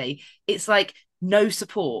 seriously? It's like no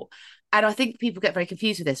support. And I think people get very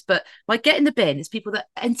confused with this, but like get in the bin, it's people that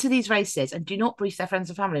enter these races and do not brief their friends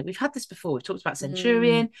and family. We've had this before. We've talked about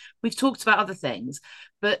Centurion. We've talked about other things,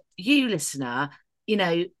 but you listener,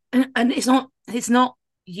 and it's not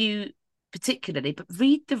you particularly, but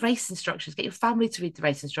read the race instructions, get your family to read the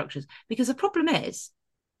race instructions, because the problem is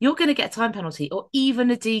you're going to get a time penalty or even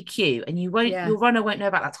a DQ, and your runner won't know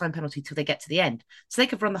about that time penalty till they get to the end. So they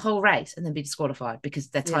could run the whole race and then be disqualified because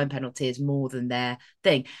their time penalty is more than their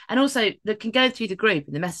thing. And also, can go through the group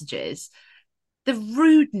and the messages, the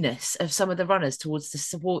rudeness of some of the runners towards the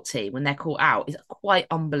support team when they're caught out is quite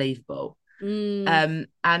unbelievable. It's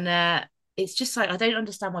just like, I don't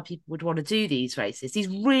understand why people would want to do these races, these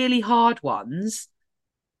really hard ones,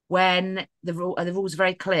 when the rules are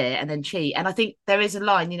very clear, and then cheat. And I think there is a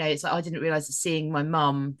line, it's like, I didn't realise that seeing my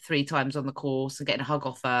mum 3 times on the course and getting a hug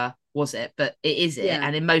off her was it, but it is it.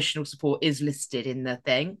 And emotional support is listed in the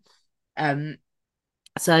thing.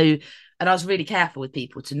 So And I was really careful with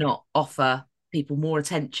people to not offer people more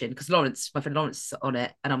attention, because my friend Lawrence is on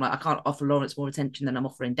it, and I'm like, I can't offer Lawrence more attention than I'm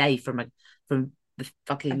offering Dave from the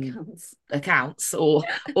fucking accounts or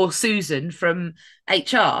Susan from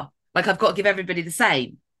HR. Like, I've got to give everybody the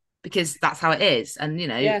same, because that's how it is. And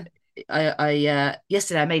Yeah. I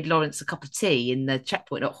yesterday I made Lawrence a cup of tea in the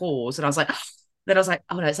checkpoint at Hawes, and I was like, then I was like,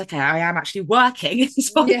 oh no, it's okay, I am actually working,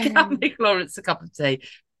 so I can make Lawrence a cup of tea.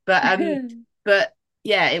 But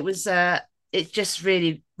yeah, it's just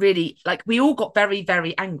really, really, like, we all got very,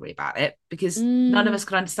 very angry about it, because none of us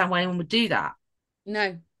could understand why anyone would do that.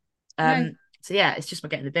 No. So yeah, it's just my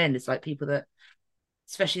getting the bin. It's like people that,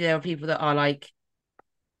 especially there are people that are like,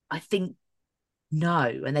 I think no,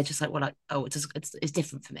 and they're just like, well, like, oh, it's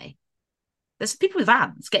different for me. There's people with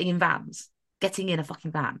vans getting in vans, getting in a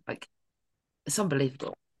fucking van. Like, it's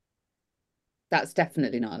unbelievable. That's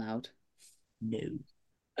definitely not allowed. No,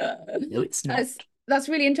 no, it's not. That's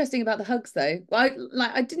really interesting about the hugs, though.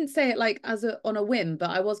 I didn't say it like on a whim,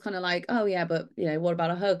 but I was kind of like, oh yeah, but what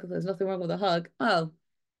about a hug? There's nothing wrong with a hug. Oh,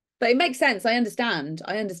 but it makes sense. I understand.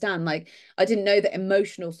 Like, I didn't know that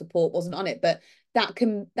emotional support wasn't on it, but that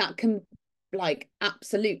can like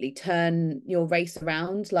absolutely turn your race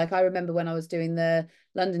around. Like, I remember when I was doing the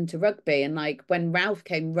London to Rugby, and like when Ralph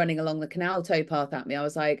came running along the canal towpath at me, I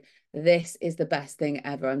was like, this is the best thing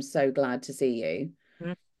ever. I'm so glad to see you.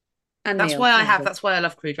 Mm. And that's Neil, why that's why I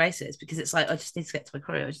love crewed races, because it's like, I just need to get to my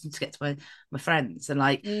crew. I just need to get to my friends, and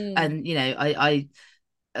like, and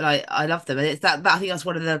I love them. And it's that I think that's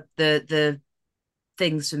one of the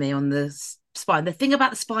things for me on the spine. The thing about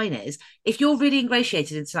the spine is, if you're really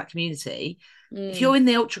ingratiated into that community, if you're in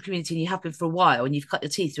the ultra community and you have been for a while, and you've cut your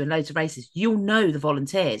teeth doing loads of races, you'll know the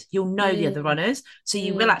volunteers, you'll know the other runners, so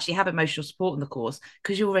you will actually have emotional support in the course,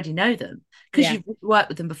 because you already know them, because you've worked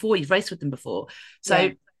with them before, you've raced with them before.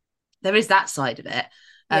 So there is that side of it.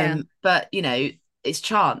 But it's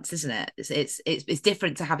chance, isn't it? It's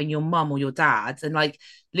different to having your mum or your dad. And like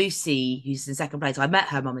Lucy, who's in second place, I met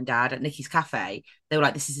her mum and dad at Nikki's cafe. They were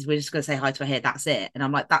like, we're just going to say hi to her here, that's it. And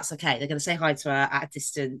I'm like, that's okay, they're going to say hi to her at a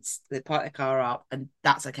distance, they park their car up, and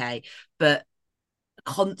that's okay. But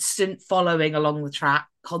constant following along the track,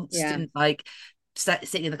 constant like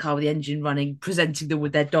sitting in the car with the engine running, presenting them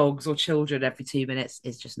with their dogs or children every 2 minutes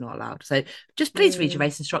is just not allowed. So just please read your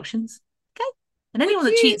race instructions, okay? And anyone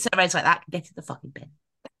that cheats at a race like that can get in the fucking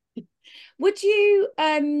bin. Would you,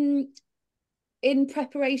 in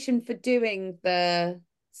preparation for doing the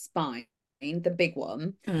spine, the big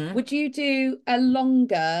one, would you do a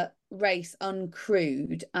longer race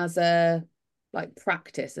uncrewed as a like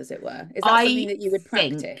practice, as it were? Is that something that you would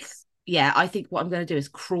practice? Yeah, I think what I'm going to do is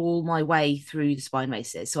crawl my way through the spine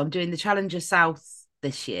races. So I'm doing the Challenger South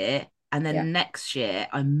this year, and then next year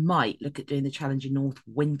I might look at doing the Challenger North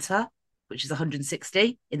Winter, which is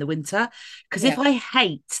 160 in the winter. Because if I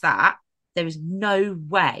hate that, there is no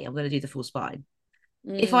way I'm going to do the full spine.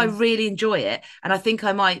 If I really enjoy it, and I think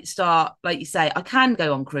I might start, like you say, I can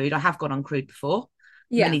go on crude. I have gone on crude before,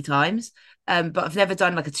 many times, but I've never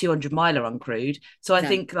done like a 200 miler on crude. So I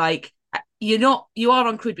think like you are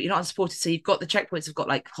on crude, but you're not unsupported. So you've got the checkpoints have got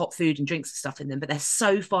like hot food and drinks and stuff in them, but they're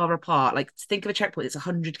so far apart. Like, think of a checkpoint that's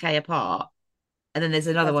 100k apart, and then there's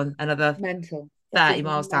another mental 30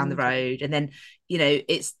 miles down the road, and then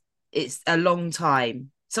it's a long time.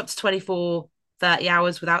 It's up to 24, 30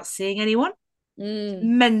 hours without seeing anyone.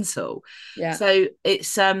 Mental. So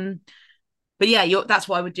it's but yeah, that's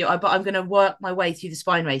what I would do. But I'm going to work my way through the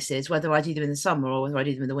spine races, whether I do them in the summer or whether I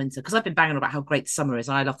do them in the winter, because I've been banging about how great the summer is,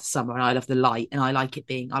 and I love the summer, and I love the light, and I like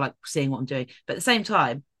seeing what I'm doing. But at the same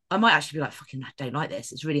time, I might actually be like, fucking, I don't like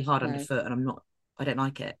this. It's really hard underfoot, and I don't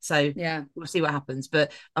like it. So we'll see what happens.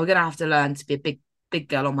 But I'm going to have to learn to be a big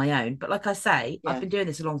girl on my own. But like I say, I've been doing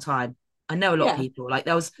this a long time. I know a lot of people. Like,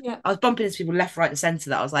 I was bumping into people left, right, and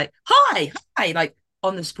centre that I was like, hi, like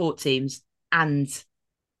on the support teams and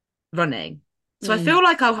running. So I feel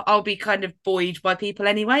like I'll be kind of buoyed by people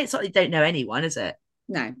anyway. It's not like you don't know anyone, is it?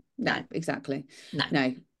 No, exactly.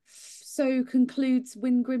 No. So concludes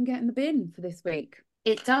Wingrim Get in the Bin for this week.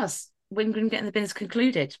 It does. Wingrim Get in the Bin is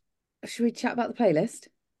concluded. Should we chat about the playlist?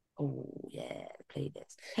 Oh, yeah, the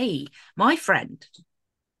playlist. Hey, my friend.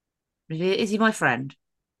 Is he my friend?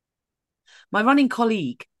 My running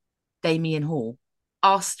colleague, Damien Hall,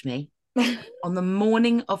 asked me on the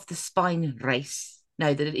morning of the spine race,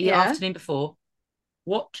 the afternoon before,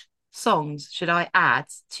 what songs should I add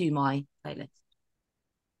to my playlist?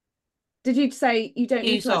 Did you say you don't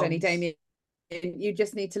need to add any, Damien? You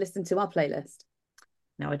just need to listen to our playlist?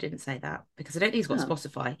 No, I didn't say that, because I don't think he's got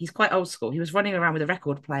Spotify. He's quite old school. He was running around with a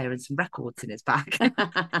record player and some records in his bag.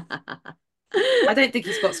 I don't think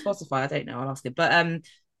he's got Spotify. I don't know. I'll ask him. But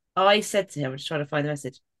I said to him, I'm just trying to find the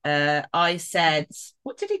message. I said,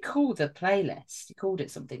 what did he call the playlist? He called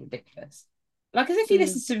it something ridiculous. Like as if he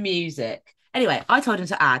listens to music. Anyway, I told him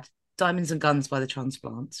to add Diamonds and Guns by the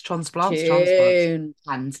Transplants, Tune.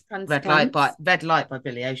 and Transplants. Red Light by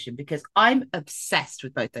Billy Ocean, because I'm obsessed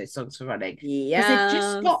with both those songs for running. Because they've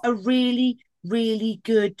just Yes. got a really, really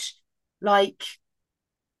good like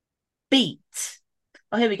beat.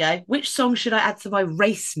 Oh, here we go. Which song should I add to my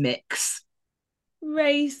race mix?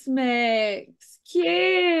 Race mix.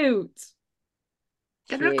 Cute.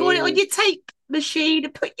 Gonna record it on Cute. your tape machine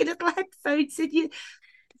and put your little headphones in. You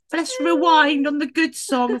press rewind on the good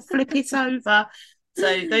song and flip it over.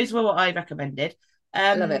 So those were what I recommended.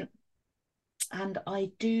 I love it. And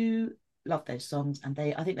I do love those songs, and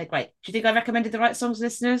I think they're great. Do you think I recommended the right songs,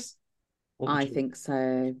 listeners? What would I you? think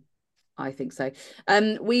so. I think so.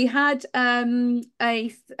 We had a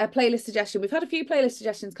playlist suggestion. We've had a few playlist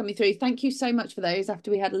suggestions coming through. Thank you so much for those.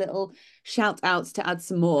 After we had a little shout outs to add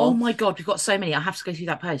some Oh more. my god, we've got so many. I have to go through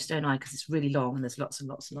that post, don't I? Because it's really long and there's lots and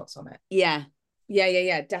lots and lots on it. Yeah,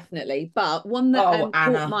 definitely. But one that Oh, caught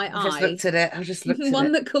Anna, my I've just eye. looked at it. I've just looked at One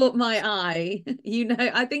it. that caught my eye.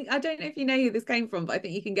 I don't know if you know who this came from, but I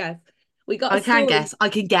think you can guess. We got a I can story. guess. I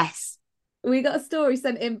can guess. We got a story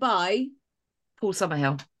sent in by. Paul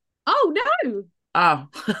Summerhill. Oh no!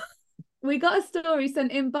 Oh, We got a story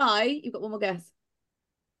sent in by. You've got one more guess.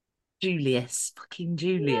 Julius. Fucking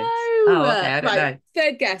Julius. Oh, okay. No. I don't Right. know.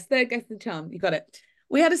 Third guess. Third guess the charm. You got it.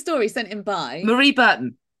 We had a story sent in by. Marie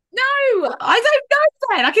Burton. No. I don't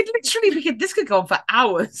know then. I could literally, this could go on for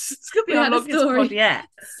hours. This could be We our had a longest pod story yet.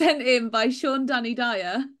 sent in by Sean Danny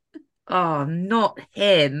Dyer. Oh, not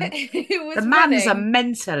him. It The was man's a running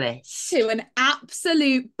mentalist. to an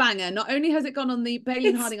absolute banger. Not only has it gone on the Bailey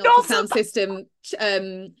and It's Harding not ultrasound a. system,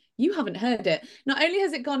 you haven't heard it. Not only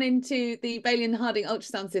has it gone into the Bailey and Harding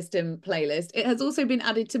ultrasound system playlist, it has also been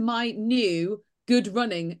added to my new good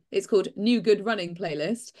running. It's called New Good Running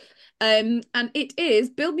playlist. And it is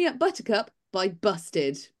Build Me Up Buttercup by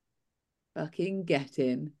Busted. Fucking get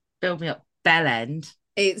in. Build me up, bell end.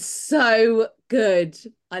 It's so good.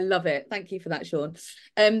 I love it. Thank you for that, Sean.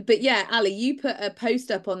 But yeah, Ali, you put a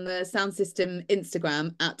post up on the Sound System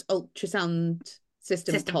Instagram at Ultrasound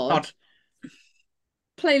System System Pod. pod.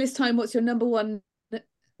 Playlist time. What's your number one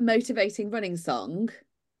motivating running song?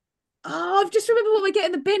 Oh, I've just remembered what my get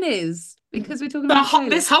in the bin is because we're talking about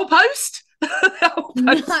This whole post.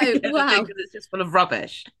 No, wow. It's just full of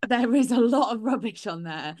rubbish. There is a lot of rubbish on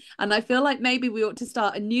there, and I feel like maybe we ought to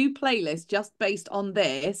start a new playlist just based on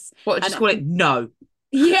this. What? Just call it No.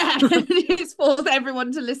 Yeah, just force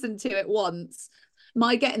everyone to listen to it once.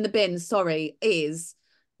 My get in the bin, sorry, is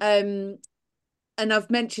and I've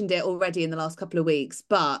mentioned it already in the last couple of weeks,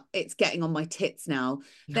 but it's getting on my tits now.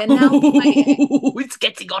 They're now playing. It's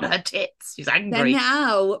getting on her tits. She's angry. They're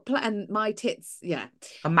now and my tits, yeah,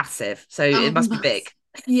 are massive, so it must be big.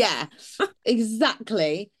 Yeah,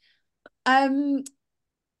 exactly. They're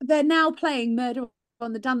now playing Murder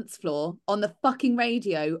on the Dance Floor on the fucking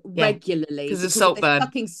radio regularly because of this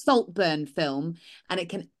fucking Saltburn film, and it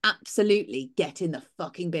can absolutely get in the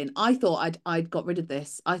fucking bin. I thought I'd got rid of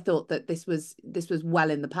this. I thought that this was well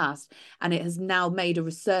in the past, and it has now made a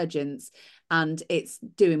resurgence, and it's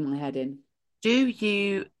doing my head in. Do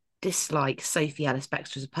you dislike Sophie Ellis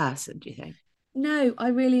Bextor as a person, do you think? No, I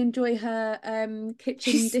really enjoy her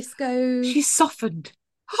kitchen disco. She's softened.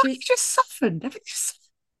 She's just softened. Everything's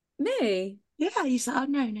me. Yeah, he's like, oh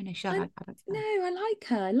no, shut up. No, I like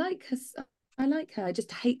her. I like her. I like her. I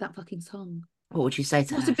just hate that fucking song. What would you say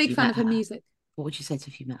to her? I'm not a big fan of her music. What would you say to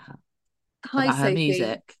if you met her? Hi, Sophie. Her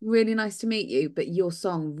music. Really nice to meet you, but your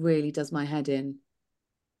song really does my head in.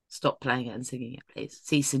 Stop playing it and singing it, please.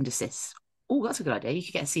 Cease and desist. Oh, that's a good idea. You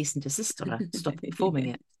could get a cease and desist on her. Stop performing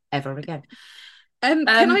it ever again. Can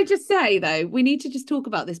I just say though, we need to just talk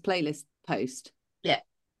about this playlist post. Yeah.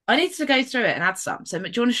 I need to go through it and add some. So do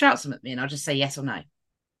you want to shout some at me and I'll just say yes or no?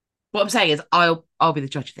 What I'm saying is I'll be the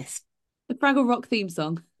judge of this. The Fraggle Rock theme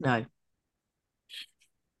song. No.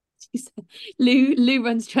 Lou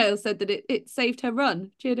Runs Trail said that it saved her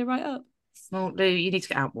run. Cheered her right up. Well, Lou, you need to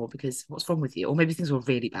get out more because what's wrong with you? Or maybe things were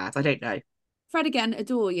really bad. I don't know. Fred again,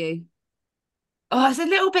 adore you. Oh, it's a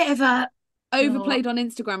little bit of a overplayed on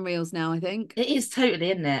Instagram Reels now, I think. It is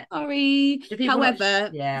totally, isn't it? Sorry.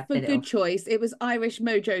 However, for good choice, it was Irish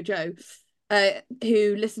Mojo Joe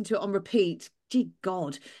who listened to it on repeat. Gee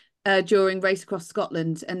God. During Race Across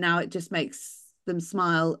Scotland, and now it just makes them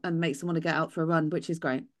smile and makes them want to get out for a run, which is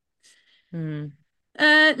great. Lizzie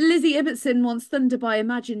Ibbotson wants Thunder by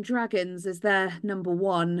Imagine Dragons as their number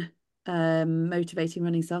one motivating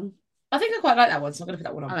running song. I think I quite like that one, so I'm going to put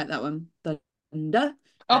that one on. I like that one. Thunder.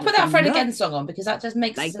 I'll and a put that Fred thunder, Again song on because that just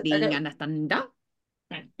makes a lightning little. and a thunder,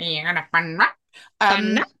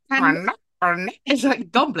 Um, thunder, thunder. it's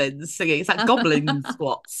like goblins singing. It's like goblin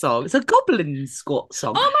squat song. It's a goblin squat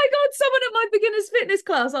song. Oh my God, someone at my beginner's fitness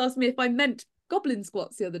class asked me if I meant goblin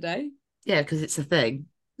squats the other day. Yeah, because it's a thing.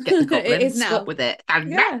 Get the It goblin, is squat now. with it. Thunder,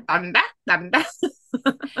 Yeah. thunder, thunder.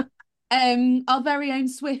 Our very own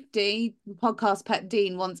Swifty, podcast pet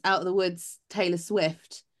Dean, wants Out of the Woods Taylor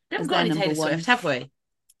Swift We haven't as got their any number Taylor one. Swift, have we?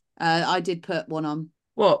 I did put one on.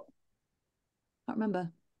 What? Can't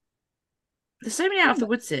remember. There's so many Out of the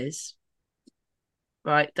Woodses.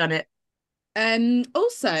 Right, done it.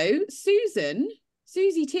 Also,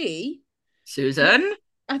 Susie T. Susan.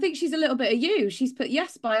 I think she's a little bit of you. She's put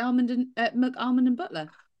Yes by Almond and Butler.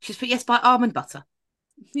 She's put Yes by Almond Butter.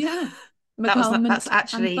 Yeah. That's and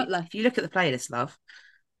actually, Butler. if you look at the playlist, love,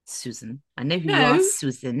 Susan. I know who you No, are,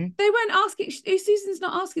 Susan. they weren't asking. Susan's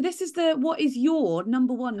not asking. This is the what is your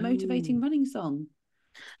number one motivating running song?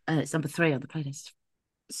 It's number 3 on the playlist.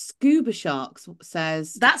 Scuba Sharks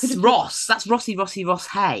says that's Ross. That's Ross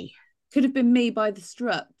Hay. Could have been Me by the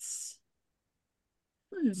Struts.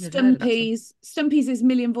 Stumpy's is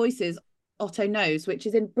Million Voices. Otto Knows, which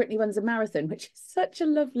is in Brittany Runs a Marathon, which is such a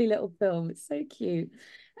lovely little film. It's so cute.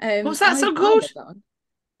 What's that song called?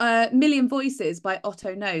 Million Voices by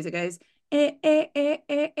Otto Knows. It goes Okay,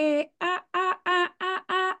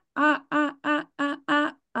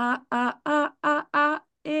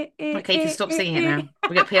 you can stop singing it now.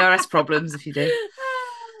 We get PRS problems if you do.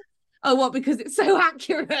 Oh, what? Because it's so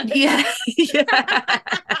accurate. Yeah, yeah.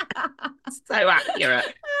 So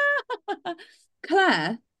accurate.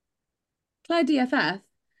 Claire DFF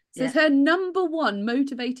says her number one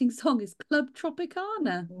motivating song is Club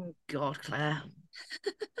Tropicana. Oh God, Claire.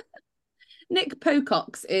 Nick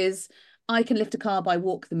Pocock's is I Can Lift a Car by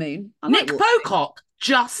Walk the Moon. Nick Pocock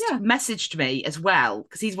just messaged me as well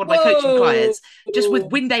because he's one of my coaching clients just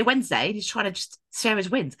with Win Day Wednesday and he's trying to just share his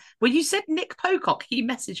wins. When you said Nick Pocock, he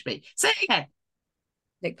messaged me. Say it again.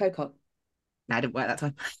 Nick Pocock. No, I didn't work that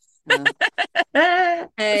time. No.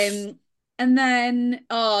 And then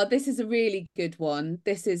this is a really good one.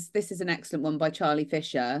 This is an excellent one by Charlie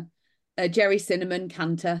Fisher. Jerry Cinnamon,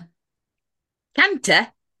 Canter.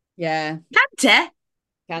 Yeah. Canter.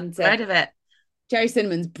 Heard of it. Jerry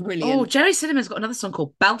Cinnamon's brilliant. Oh, Jerry Cinnamon's got another song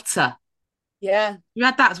called Belter. Yeah. You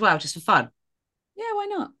had that as well, just for fun. Yeah, why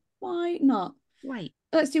not? Why not? Wait.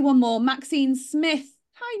 Let's do one more. Maxine Smith.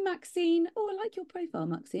 Hi, Maxine. Oh, I like your profile,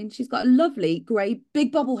 Maxine. She's got a lovely grey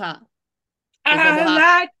big bubble hat.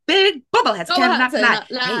 Like big bubble hats.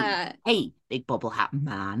 Hey, big bubble hat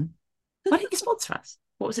man. Why didn't you sponsor us?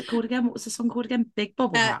 What was it called again? What was the song called again? Big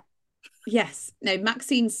bubble hat. Yes. No,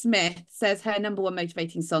 Maxine Smith says her number one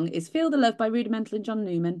motivating song is Feel the Love by Rudimental and John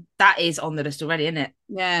Newman. That is on the list already, isn't it?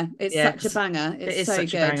 Yeah, it's such a banger. It's so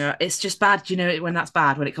such good. A banger. It's just bad, you know, when that's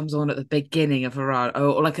bad, when it comes on at the beginning of a run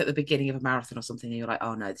or like at the beginning of a marathon or something, and you're like,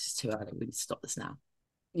 oh no, this is too early. We need to stop this now.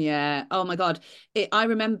 Yeah. Oh my God. I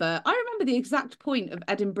remember the exact point of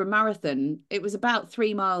Edinburgh Marathon. It was about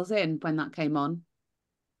 3 miles in when that came on.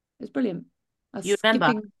 It was brilliant. You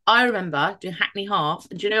remember? I remember doing Hackney Half.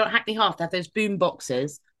 And do you know what Hackney Half? They have those boom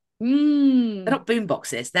boxes. They're not boom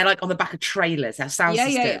boxes. They're like on the back of trailers. They have sound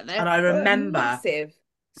systems. And I remember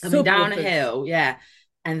coming down a hill,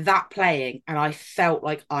 and that playing, and I felt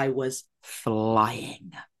like I was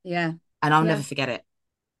flying. Yeah. And I'll never forget it.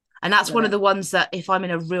 And that's one of the ones that if I'm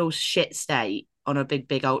in a real shit state on a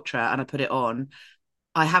big ultra and I put it on,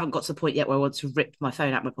 I haven't got to the point yet where I want to rip my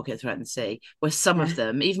phone out of my pocket and throw it in the sea. Where some of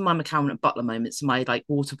them, even my McCallum and Butler moments, my like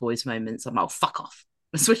water boys moments, I'm like, oh, fuck off.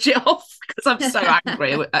 I switch it off because I'm so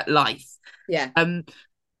angry at life. Yeah.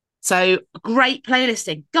 So great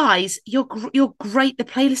playlisting. Guys, you're great. The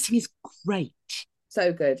playlisting is great.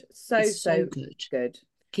 So good. So good.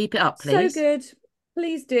 Keep it up, please. So good.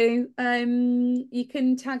 Please do. You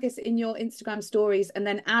can tag us in your Instagram stories and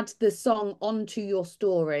then add the song onto your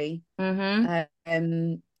story.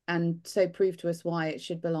 And so prove to us why it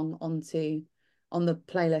should belong on the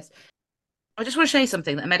playlist. I just want to show you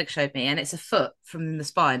something that a medic showed me, and it's a foot from the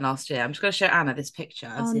spine last year. I'm just going to show Anna this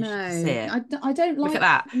picture. Oh no, see it. I don't like. Look at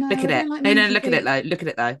that. No, look at it. Like no, look at it though. Look at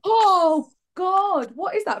it though. Oh God,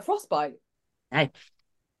 what is that? Frostbite? Hey,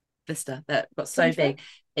 blister that got so big.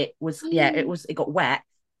 It was it got wet,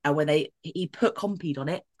 and when he put Compeed on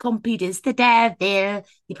it. Compeed is the devil.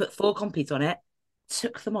 He put 4 Compeeds on it,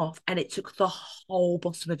 took them off, and it took the whole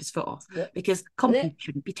bottom of his foot off because Compeed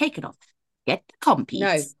shouldn't be taken off. Get the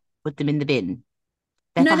Compeeds, put them in the bin.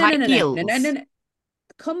 They're for high heels. No.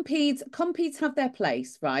 Compeeds have their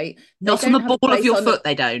place, right? Not on the ball of your foot.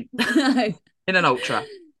 They don't. No. In an ultra.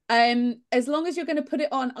 As long as you're going to put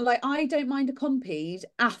it on, like I don't mind a compede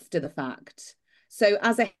after the fact. So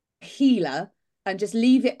as a healer, and just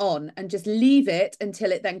leave it on and just leave it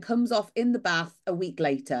until it then comes off in the bath a week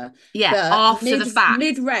later. Yeah, But after the fact.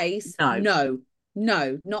 mid race, No.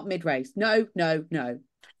 No, not mid race. No. No,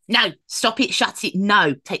 stop it, shut it.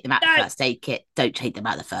 No, take them out the first aid kit. Don't take them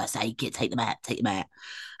out the first aid kit. Take them out.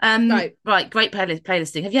 Right, great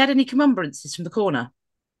playlisting. Have you had any conumburances from the corner?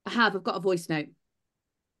 I have. I've got a voice note.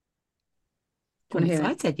 I'm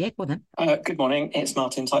excited. Yeah, go on then. Good morning. It's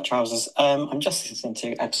Martin Tight Trousers. I'm just listening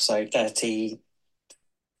to episode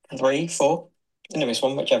 33, 4, the newest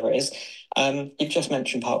one, whichever it is. You've just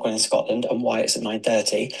mentioned Parkrun in Scotland and why it's at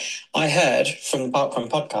 9:30. I heard from the Parkrun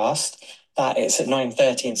podcast that it's at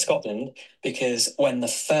 9:30 in Scotland because when the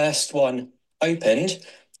first one opened,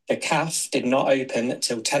 the CAF did not open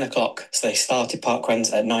till 10 o'clock. So they started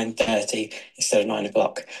parkruns at 9:30 instead of 9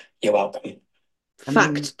 o'clock. You're welcome.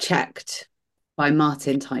 Fact checked by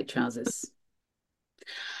Martin Tight Trousers.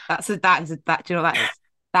 Do you know what that is?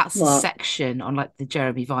 That's a section on like the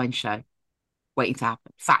Jeremy Vine show waiting to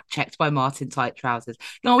happen. Fact checked by Martin Tight Trousers.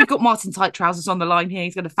 No, we've got Martin Tight Trousers on the line here.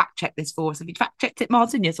 He's going to fact check this for us. Have you fact checked it,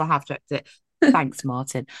 Martin? Yes, I have checked it. Thanks,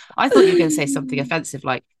 Martin. I thought you were going to say something offensive,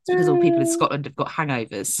 like it's because all people in Scotland have got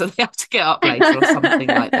hangovers, so they have to get up later or something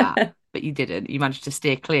like that. But you didn't. You managed to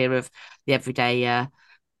steer clear of the everyday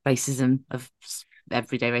racism,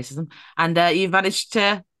 and you've managed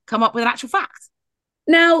to come up with an actual fact.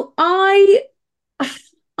 Now, I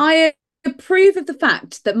approve of the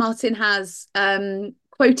fact that Martin has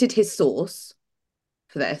quoted his source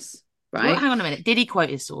for this, right? Well, hang on a minute. Did he quote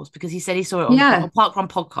his source? Because he said he saw it on the Parkrun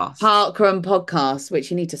podcast. Parkrun podcast, which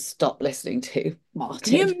you need to stop listening to, Martin.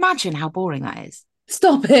 Can you imagine how boring that is?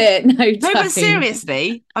 Stop it. No, but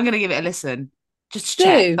seriously, I'm going to give it a listen. Just to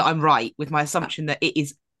check that I'm right with my assumption that it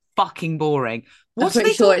is fucking boring. What's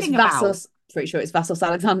they talking about? Pretty sure it's Vassos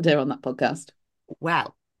Alexander on that podcast.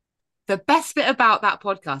 Well, the best bit about that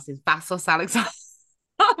podcast is Vassos Alexander.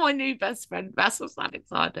 My new best friend, Vassos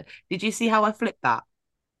Alexander. Did you see how I flipped that?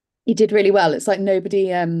 You did really well. It's like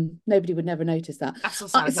nobody would never notice that.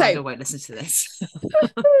 Vassos Alexander won't listen to this.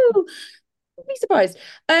 Be surprised.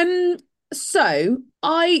 So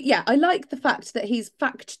I like the fact that he's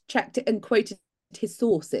fact checked it and quoted his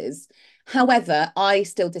sources. However, I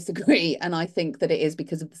still disagree, and I think that it is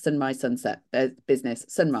because of the sunrise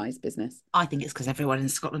business. I think it's because everyone in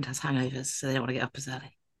Scotland has hangovers, so they don't want to get up as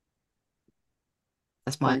early.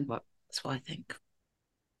 That's what I think.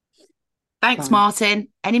 Thanks, Fine. Martin.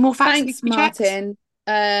 Any more facts? Thanks, Martin.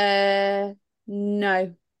 No.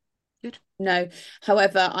 Good. No.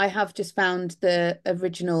 However, I have just found the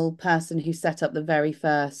original person who set up the very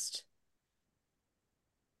first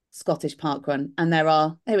Scottish parkrun, and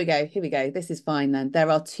here we go. This is fine then.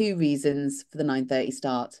 There are 2 reasons for the 9:30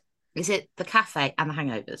 start. Is it the cafe and the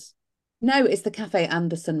hangovers? No, it's the cafe and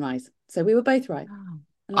the sunrise. So we were both right. Oh.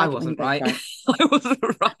 I wasn't right. I wasn't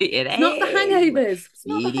right in it. Not the hangovers. It's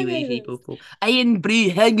not the hangovers. Iron brew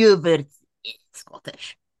hangovers.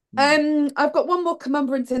 Scottish. I've got one more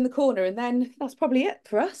commemorance in the corner, and then that's probably it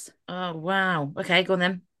for us. Oh wow. Okay, go on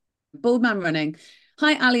then. Bald man running.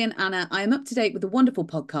 Hi, Ali and Anna. I am up to date with the wonderful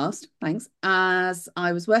podcast. Thanks. As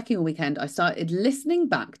I was working all weekend, I started listening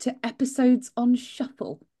back to episodes on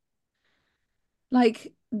shuffle.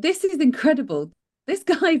 Like, this is incredible. This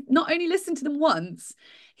guy not only listened to them once,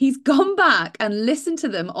 he's gone back and listened to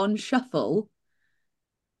them on shuffle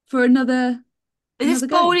for another. Is this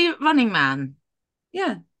baldy running man?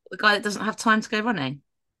 Yeah. The guy that doesn't have time to go running.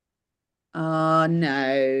 Oh,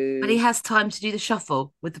 no. But he has time to do the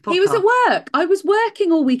shuffle with the podcast. He was at work. I was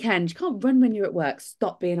working all weekend. You can't run when you're at work.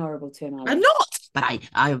 Stop being horrible to him, Alex. I'm not. But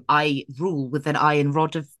I rule with an iron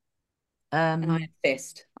rod of... An iron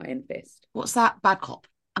fist. Iron fist. What's that? Bad cop.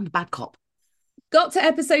 I'm a bad cop. Got to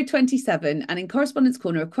episode 27, and in Correspondence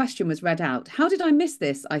Corner, a question was read out. How did I miss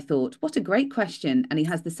this? I thought. What a great question. And he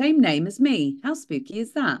has the same name as me. How spooky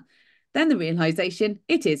is that? Then the realisation,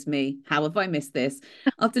 it is me. How have I missed this?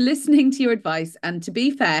 After listening to your advice, and to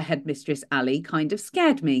be fair, Headmistress Ali kind of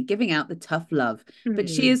scared me, giving out the tough love. But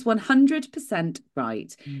she is 100%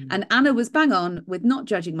 right. And Anna was bang on with not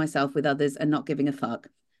judging myself with others and not giving a fuck.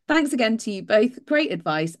 Thanks again to you both. Great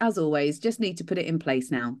advice, as always. Just need to put it in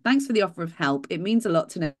place now. Thanks for the offer of help. It means a lot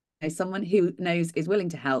to know someone who knows is willing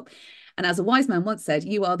to help. And as a wise man once said,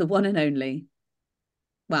 you are the one and only.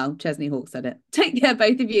 Well, Chesney Hawk said it. Take care,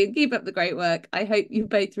 both of you. Keep up the great work. I hope you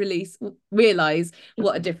both realise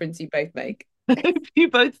what a difference you both make. You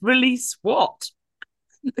both release what?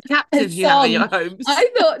 The captives you have in your homes. I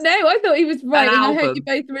thought he was writing, I hope you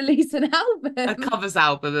both release an album. A covers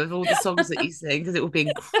album of all the songs that you sing, because it would be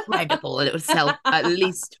incredible and it would sell at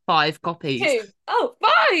least 5 copies. 2. Oh,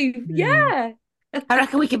 5! Yeah. I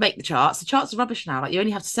reckon we can make the charts. The charts are rubbish now. Like, you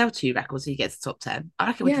only have to sell 2 records so you get to the top 10. I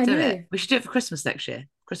reckon we could do it. We should do it for Christmas next year.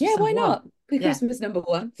 Christmas why not? Christmas number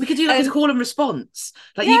 1. We could do like a call and response.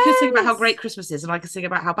 Like, you could sing about how great Christmas is, and I could sing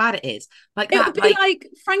about how bad it is. Like, it would be like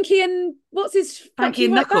Frankie and Frankie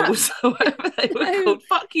and Knuckles, or whatever they were called.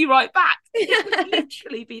 Fuck you right back. It would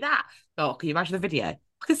literally be that. Oh, can you imagine the video?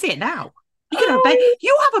 I can see it now.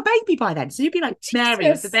 You'll have a baby by then, so you'd be like Mary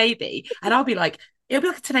with the baby, and I'll be like, it'll be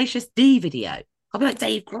like a Tenacious D video. I'll be like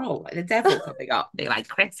Dave Grohl, like the devil coming up, being like,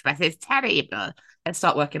 Christmas is terrible. And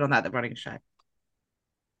start working on that, the running show.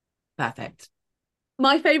 Perfect.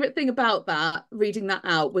 My favourite thing about that, reading that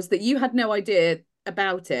out, was that you had no idea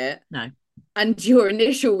about it. No. And your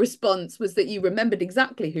initial response was that you remembered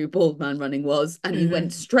exactly who Bald Man Running was, and you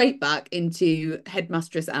went straight back into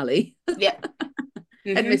Headmistress Alley. Yeah.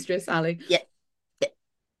 Headmistress Alley. Yeah.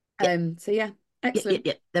 So yeah, excellent.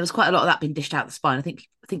 Yeah. There was quite a lot of that being dished out the spine. I think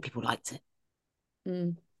people liked it.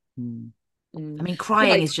 I mean,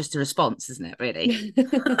 crying is just a response, isn't it, really?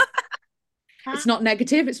 It's not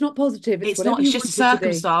negative, it's not positive, it's not, it's just a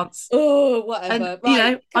circumstance. Oh, whatever.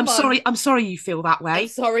 And, I'm sorry you feel that way. I'm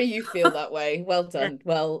sorry you feel that way. Well done.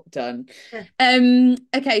 Well done.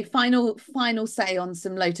 Okay, final say on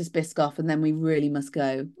some Lotus Biscoff, and then we really must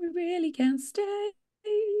go. We really can't stay.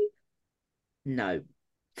 No.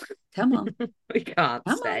 Come on. We can't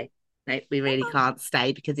stay. No, we really can't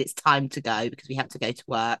stay, because it's time to go, because we have to go to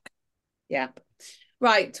work. Yeah.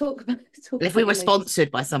 Right, talk if we were sponsored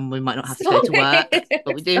by someone, we might not have to go to work,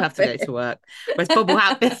 but we do have to go to work. Where's Bobble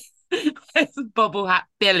Hat Billy? Where's Bobble Hat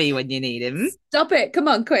Billy when you need him? Stop it. Come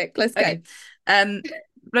on, quick, let's go.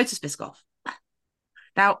 Lotus Biscoff.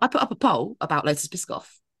 Now, I put up a poll about Lotus Biscoff.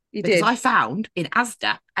 Because I found in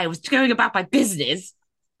Asda, I was going about my business,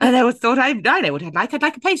 and I thought, I know what I'd like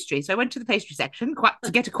a pastry. So I went to the pastry section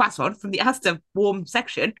to get a croissant from the Asda warm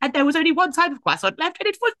section, and there was only one type of croissant left, and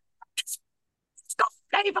it was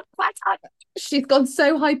flavour croissant. She's gone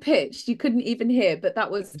so high pitched you couldn't even hear, but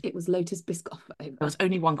it was Lotus Biscoff flavour. There was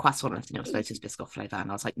only one croissant left, and it was Lotus Biscoff flavour, and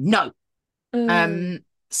I was like, no.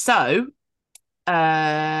 So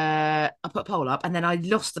I put a poll up, and then I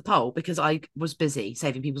lost the poll because I was busy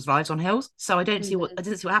saving people's lives on hills. So I didn't see what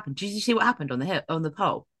happened. Did you see what happened on the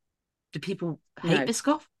poll? Did people hate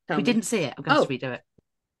Biscoff? We didn't see it. I'm going to redo it.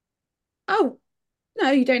 Oh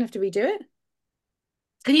no, you don't have to redo it.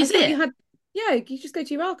 Can you see it? You just go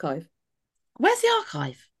to your archive. Where's the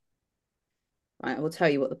archive? Right, I will tell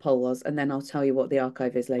you what the poll was, and then I'll tell you what the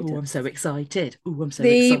archive is later. Oh, I'm so excited.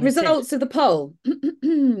 The results of the poll.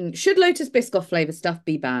 Should Lotus Biscoff flavour stuff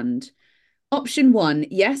be banned? Option 1,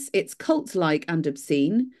 yes, it's cult-like and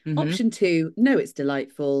obscene. Option 2, no, it's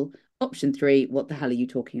delightful. Option 3, what the hell are you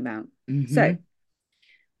talking about? So,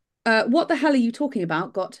 what the hell are you talking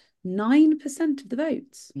about got 9% of the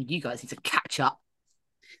votes. You guys need to catch up.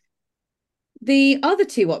 The other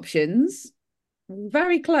 2 options,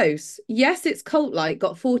 very close. Yes, it's cult-like,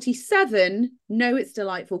 got 47. No, it's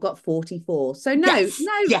delightful, got 44. So no.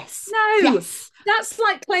 That's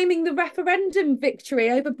like claiming the referendum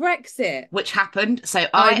victory over Brexit. Which happened. So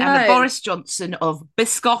I am the Boris Johnson of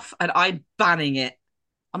Biscoff, and I'm banning it.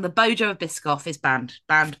 I'm the Bozo of Biscoff is banned.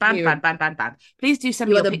 Banned. Please do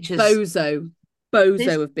send me your pictures. Bozo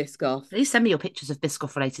of Biscoff. Please send me your pictures of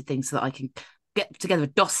Biscoff-related things so that I can get together a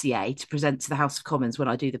dossier to present to the House of Commons when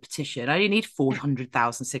I do the petition. I only need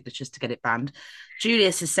 400,000 signatures to get it banned.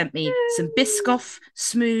 Julius has sent me some Biscoff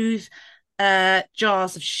smooth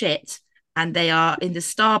jars of shit, and they are in the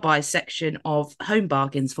Star Buy section of Home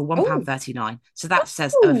Bargains for £1.39. So that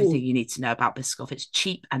says everything you need to know about Biscoff. It's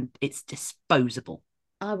cheap and it's disposable.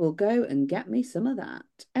 I will go and get me some of that.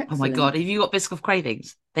 Excellent. Oh my God, have you got Biscoff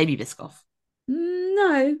cravings? Baby Biscoff.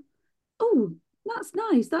 No. Oh, that's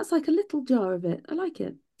nice. That's like a little jar of it. I like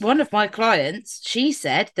it. One of my clients, she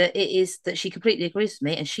said that she completely agrees with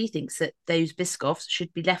me, and she thinks that those Biscoffs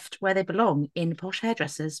should be left where they belong, in posh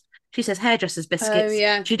hairdressers. She says hairdressers'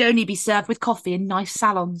 biscuits should only be served with coffee in nice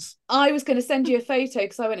salons. I was going to send you a photo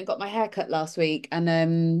because I went and got my hair cut last week,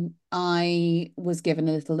 and I was given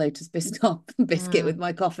a little Lotus Biscoff biscuit with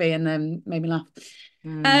my coffee, and made me laugh.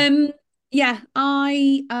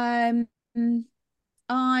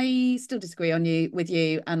 I still disagree with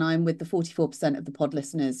you, and I'm with the 44% of the pod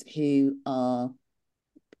listeners who are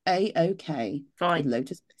A-OK. Fine. With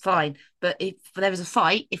Lotus Biscoff. Fine. But if there is a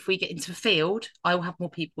fight, if we get into a field, I will have more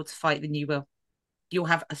people to fight than you will. You'll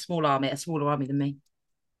have a smaller army than me.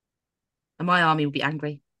 And my army will be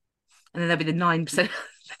angry. And then there'll be the 9%.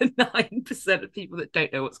 the 9% of people that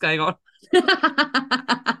don't know what's going on.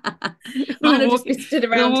 Mine will just be stood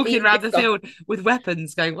around walking around the field with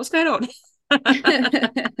weapons going, what's going on?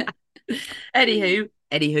 Anywho,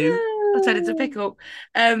 I'll turn into a pickle.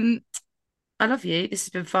 I love you. This has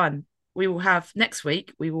been fun. We will have next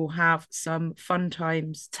week, we will have some fun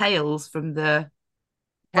times tales from the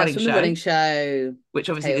running show, which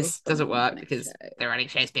obviously this doesn't work because the running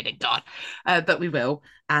show's been ignored, but we will.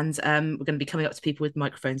 And we're going to be coming up to people with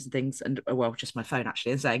microphones and things, and well, just my phone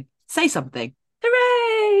actually, and saying, say something.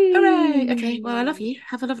 Hooray! Okay, well, I love you.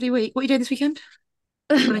 Have a lovely week. What are you doing this weekend?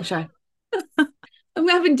 Running show. I'm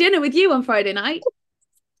having dinner with you on Friday night.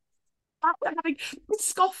 We're having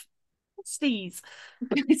scoff pasties.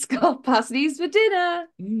 Scoff pasties for dinner.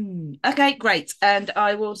 Okay, great. And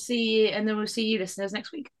I will see you, and then we'll see you listeners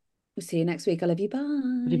next week. We'll see you next week. I love you. Bye.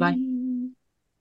 Love you, bye.